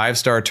win a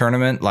 5-star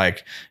tournament,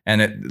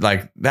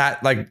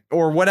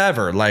 or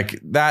whatever, like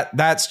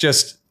that's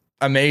just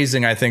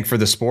amazing, I think, for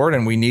the sport,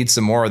 and we need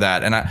some more of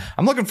that. And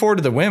I'm looking forward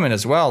to the women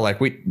as well. Like,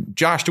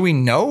 Josh, do we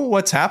know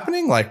what's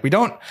happening? Like, we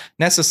don't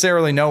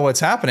necessarily know what's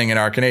happening in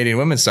our Canadian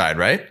women's side,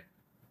 right?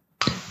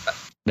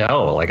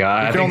 No, like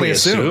I think we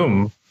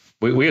assume.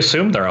 We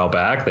assume they're all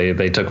back.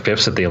 They took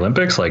 5th at the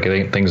Olympics. Like, I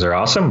think things are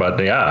awesome,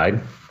 but yeah, I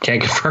can't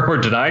confirm or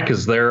deny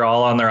because they're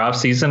all on their off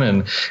season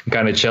and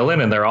kind of chilling.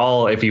 And they're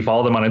all, if you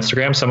follow them on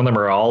Instagram, some of them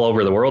are all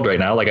over the world right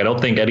now. Like, I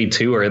don't think any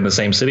 2 are in the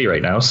same city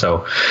right now.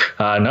 So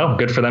no,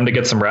 good for them to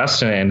get some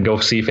rest and go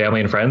see family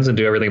and friends and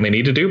do everything they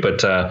need to do.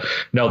 But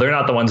no, they're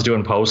not the ones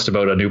doing posts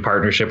about a new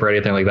partnership or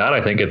anything like that.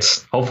 I think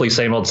it's hopefully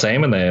same old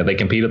same, and they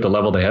compete at the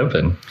level they have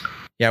been.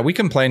 Yeah, we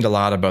complained a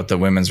lot about the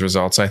women's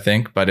results, I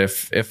think. But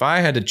if I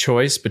had a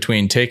choice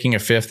between taking a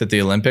 5th at the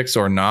Olympics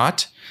or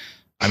not,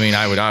 I mean,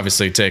 I would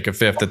obviously take a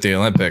 5th at the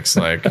Olympics.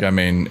 Like, I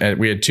mean,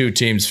 we had 2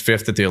 teams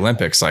 5th at the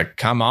Olympics. Like,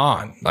 come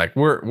on. Like,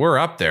 we're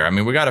up there. I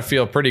mean, we got to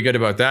feel pretty good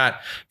about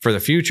that for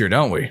the future,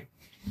 don't we?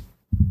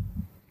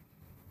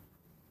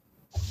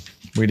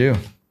 We do.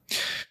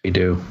 We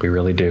do. We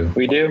really do.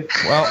 We do.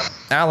 Well,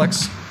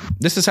 Alex,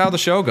 this is how the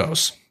show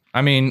goes.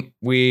 I mean,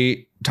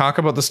 we talk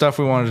about the stuff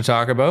we wanted to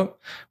talk about.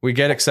 We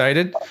get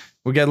excited.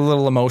 We get a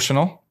little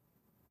emotional.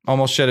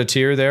 Almost shed a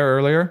tear there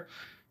earlier.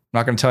 I'm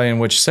not going to tell you in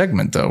which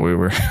segment, though. We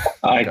were.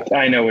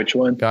 I know which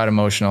one. Got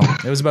emotional.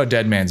 It was about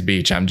Dead Man's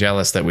Beach. I'm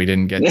jealous that we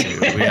didn't get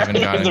to. We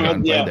haven't gone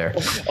and played there.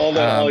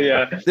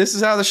 Yeah. This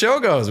is how the show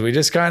goes. We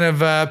just kind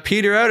of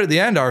peter out at the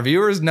end. Our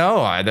viewers know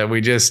that we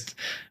just.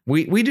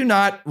 We do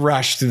not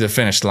rush through the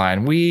finish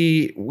line.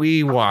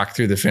 We walk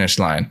through the finish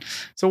line.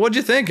 So what'd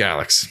you think,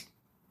 Alex?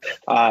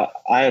 I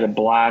had a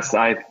blast.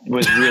 I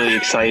was really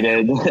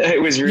excited.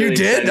 It was really. You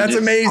did? That's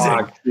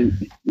amazing.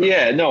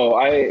 Yeah,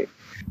 no,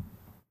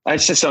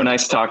 it's just so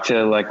nice to talk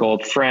to like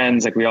old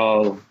friends. Like we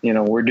all,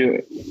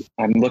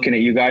 I'm looking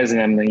at you guys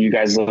and then you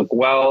guys look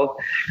well.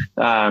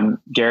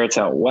 Garrett's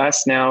out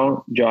west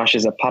now. Josh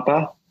is a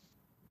papa.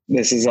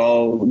 This is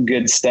all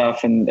good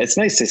stuff. And it's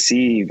nice to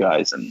see you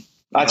guys. And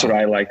That's what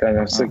I like. I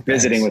was like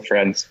visiting with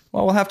friends.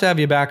 Well, we'll have to have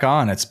you back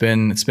on. It's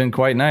been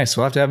quite nice.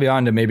 We'll have to have you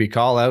on to maybe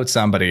call out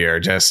somebody or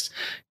just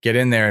get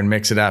in there and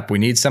mix it up. We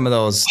need some of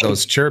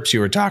those chirps you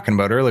were talking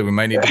about earlier. We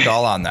might need to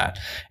call on that.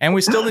 And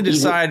we still need to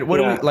decide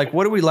what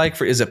do we like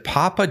for, is it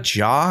Papa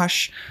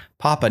Josh,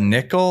 Papa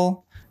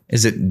Nickel?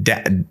 Is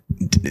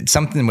it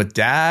something with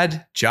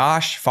Dad,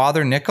 Josh,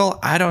 Father Nickel?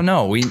 I don't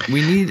know. We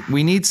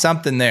need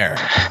something there.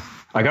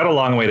 I got a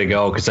long way to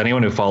go because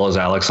anyone who follows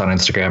Alex on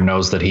Instagram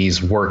knows that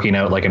he's working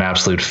out like an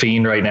absolute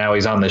fiend right now.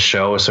 He's on this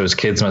show, so his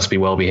kids must be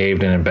well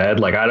behaved and in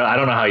bed. Like I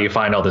don't know how you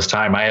find all this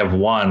time. I have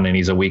one, and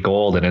he's a week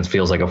old, and it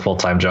feels like a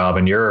full-time job.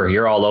 And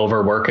you're all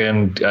over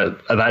working.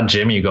 That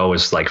gym you go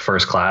is like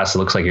first class. It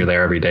looks like you're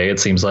there every day. It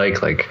seems like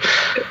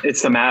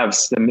it's the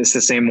Mavs. It's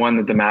the same one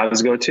that the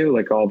Mavs go to.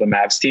 Like all the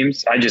Mavs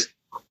teams. I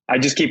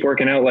just keep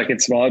working out like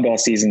it's volleyball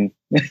season.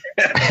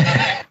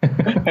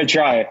 I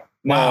try.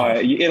 No,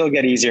 it'll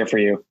get easier for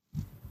you.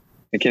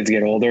 The kids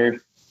get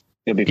older.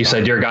 You'll be. You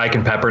said your guy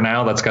can pepper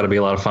now. That's got to be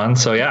a lot of fun.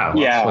 So yeah,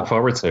 look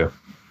forward to.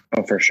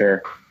 Oh, for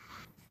sure.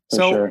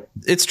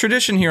 It's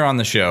tradition here on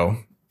the show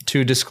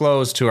to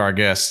disclose to our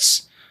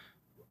guests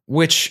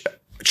which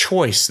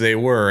choice they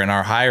were in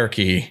our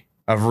hierarchy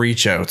of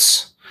reach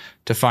outs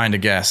to find a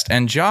guest.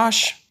 And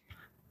Josh,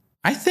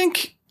 I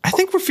think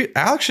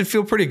Alex should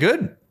feel pretty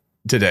good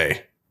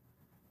today.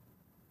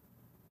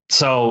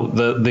 So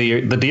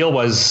the deal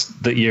was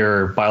that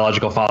your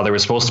biological father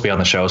was supposed to be on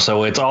the show.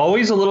 So it's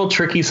always a little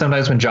tricky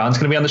sometimes when John's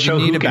going to be on the show.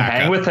 Who can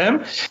hang with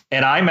him?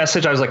 And I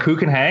was like, who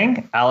can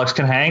hang? Alex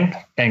can hang,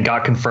 and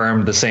got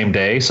confirmed the same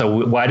day.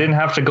 So I didn't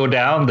have to go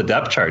down the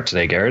depth chart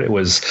today, Garrett. It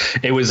was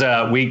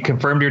we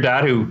confirmed your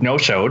dad who no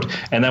showed,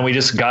 and then we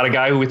just got a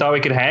guy who we thought we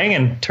could hang,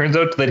 and turns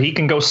out that he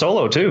can go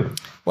solo too.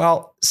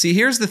 Well, see,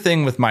 here's the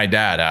thing with my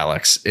dad,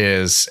 Alex,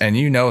 is, and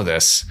you know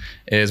this,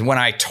 is when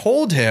I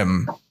told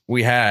him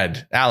we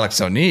had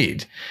Alex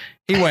O'Neid,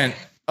 he went,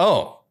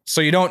 "Oh,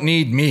 so you don't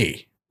need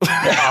me?"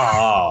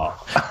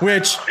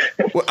 Which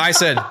I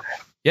said,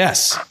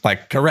 yes,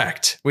 like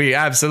correct. We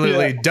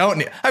absolutely don't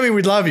need. I mean,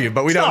 we'd love you,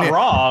 but we don't. Not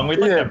wrong.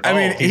 I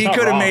mean, he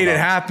could have made it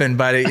happen,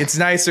 but it's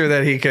nicer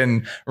that he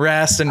can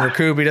rest and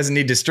recoup. He doesn't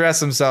need to stress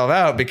himself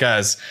out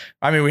because,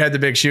 I mean, we had the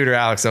big shooter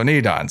Alex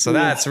O'Neid on, so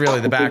that's really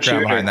the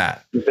background behind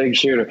that. The big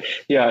shooter.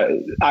 Yeah,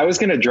 I was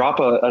going to drop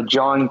a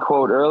John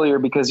quote earlier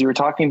because you were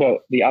talking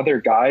about the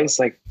other guys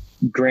like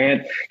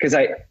Grant. Because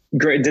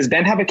does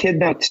Ben have a kid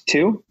now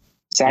too?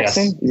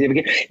 Saxon? Yes. Does he have a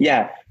kid?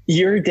 Yeah,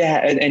 your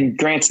dad and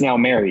Grant's now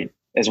married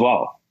as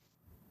well.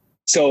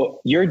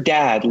 So your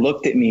dad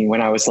looked at me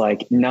when I was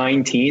like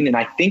 19, and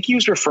I think he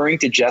was referring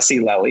to Jesse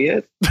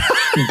Lelliott,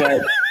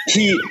 but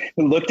he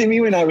looked at me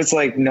when I was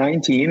like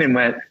 19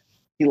 and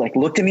he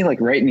looked at me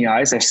like right in the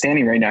eyes. I was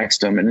standing right next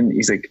to him, and then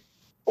he's like,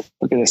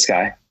 "Look at this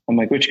guy." I'm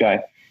like, "Which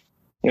guy?"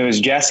 It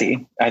was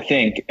Jesse, I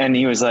think. And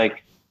he was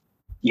like,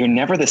 "You're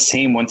never the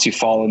same once you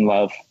fall in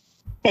love."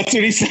 That's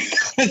what he said.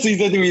 That's what he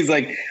said to me. He's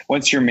like,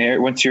 once you're married,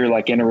 once you're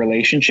like in a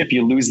relationship,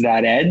 you lose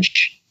that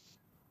edge.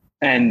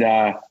 And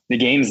the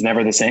game's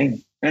never the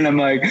same. And I'm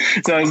like,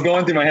 so I was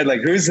going through my head,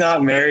 like, who's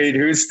not married?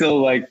 Who's still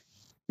like,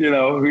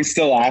 who's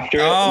still after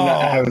it?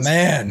 Oh,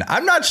 man.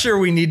 I'm not sure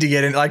we need to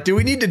get in. Like, do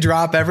we need to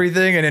drop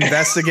everything and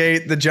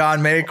investigate the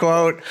John May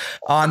quote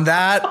on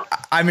that?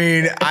 I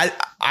mean,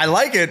 I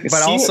like it,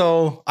 but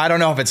also I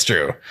don't know if it's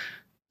true.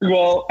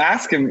 Well,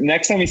 ask him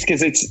next time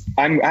because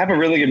I have a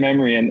really good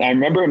memory, and I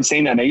remember him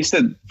saying that. And I used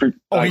to.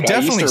 He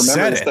definitely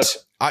said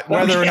it.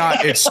 Whether or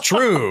not it's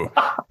true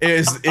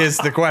is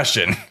the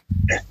question.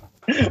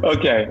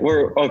 Okay,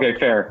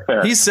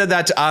 fair. He said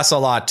that to us a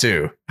lot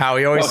too. How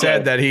he always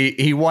said that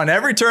he won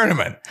every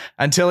tournament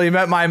until he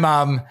met my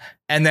mom,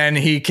 and then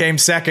he came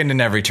second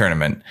in every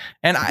tournament.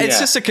 And it's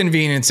just a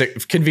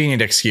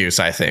convenient excuse,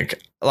 I think.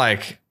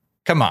 Like,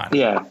 come on.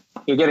 Yeah,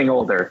 you're getting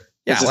older.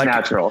 Yeah, it's just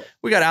natural.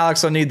 We got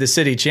Alex O'Neid, the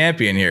city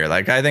champion here.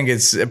 Like, I think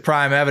it's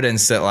prime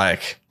evidence that,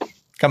 like,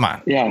 come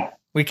on. Yeah.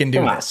 We can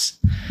do this.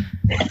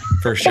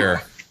 For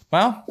sure.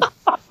 Well,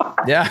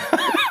 yeah.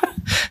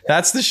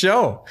 That's the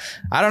show.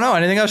 I don't know.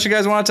 Anything else you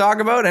guys want to talk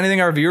about?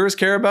 Anything our viewers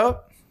care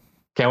about?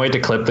 Can't wait to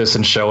clip this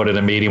and show it at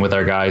a meeting with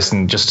our guys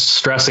and just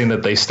stressing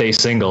that they stay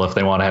single if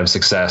they want to have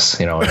success,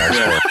 in our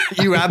sport.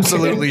 You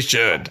absolutely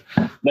should.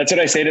 That's what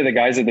I say to the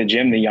guys at the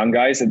gym, the young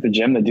guys at the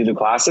gym that do the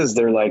classes.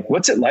 They're like,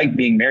 "What's it like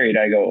being married?"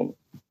 I go,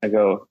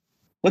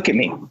 "Look at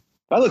me. Do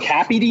I look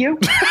happy to you?"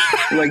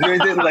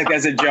 like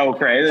as a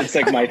joke, right? It's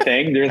like my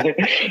thing.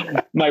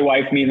 My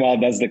wife, meanwhile,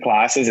 does the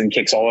classes and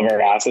kicks all of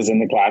our asses in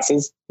the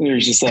classes. And they're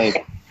just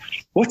like,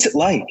 "What's it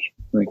like?"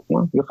 I'm like,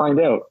 well, you'll find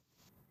out.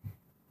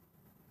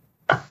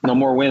 No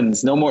more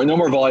wins. No more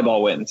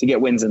volleyball wins. You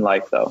get wins in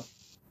life, though.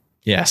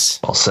 Yes.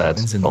 Well said.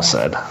 Well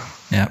said.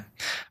 Yeah.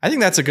 I think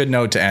that's a good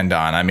note to end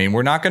on. I mean,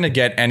 we're not going to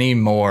get any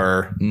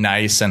more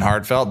nice and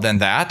heartfelt than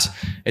that.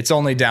 It's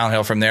only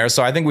downhill from there.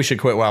 So I think we should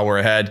quit while we're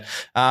ahead.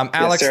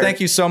 Alex,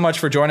 thank you so much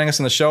for joining us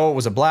on the show. It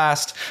was a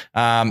blast.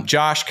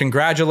 Josh,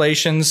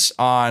 congratulations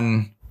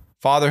on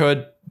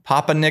fatherhood.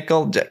 pop a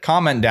nickel,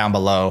 comment down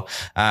below.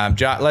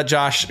 Give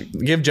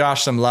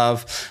Josh some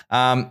love.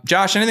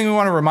 Josh, anything we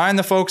want to remind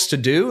the folks to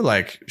do?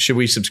 Like, should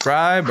we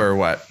subscribe or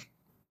what?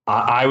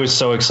 I was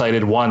so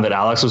excited, one, that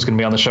Alex was going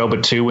to be on the show,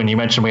 but two, when you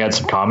mentioned we had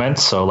some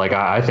comments. So like,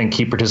 I think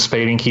keep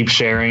participating, keep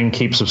sharing,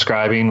 keep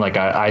subscribing. Like,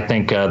 I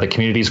think the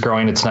community's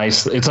growing. It's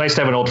nice. It's nice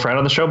to have an old friend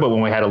on the show, but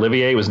when we had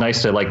Olivier, it was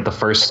nice to, like, the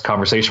first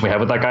conversation we had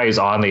with that guy is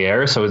on the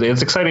air. So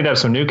it's exciting to have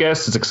some new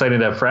guests. It's exciting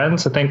to have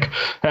friends. I think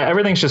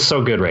everything's just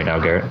so good right now,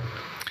 Garrett.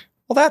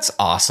 Well, that's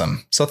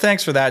awesome. So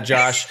thanks for that,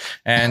 Josh.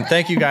 And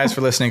thank you guys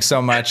for listening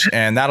so much.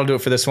 And that'll do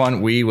it for this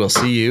one. We will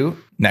see you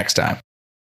next time.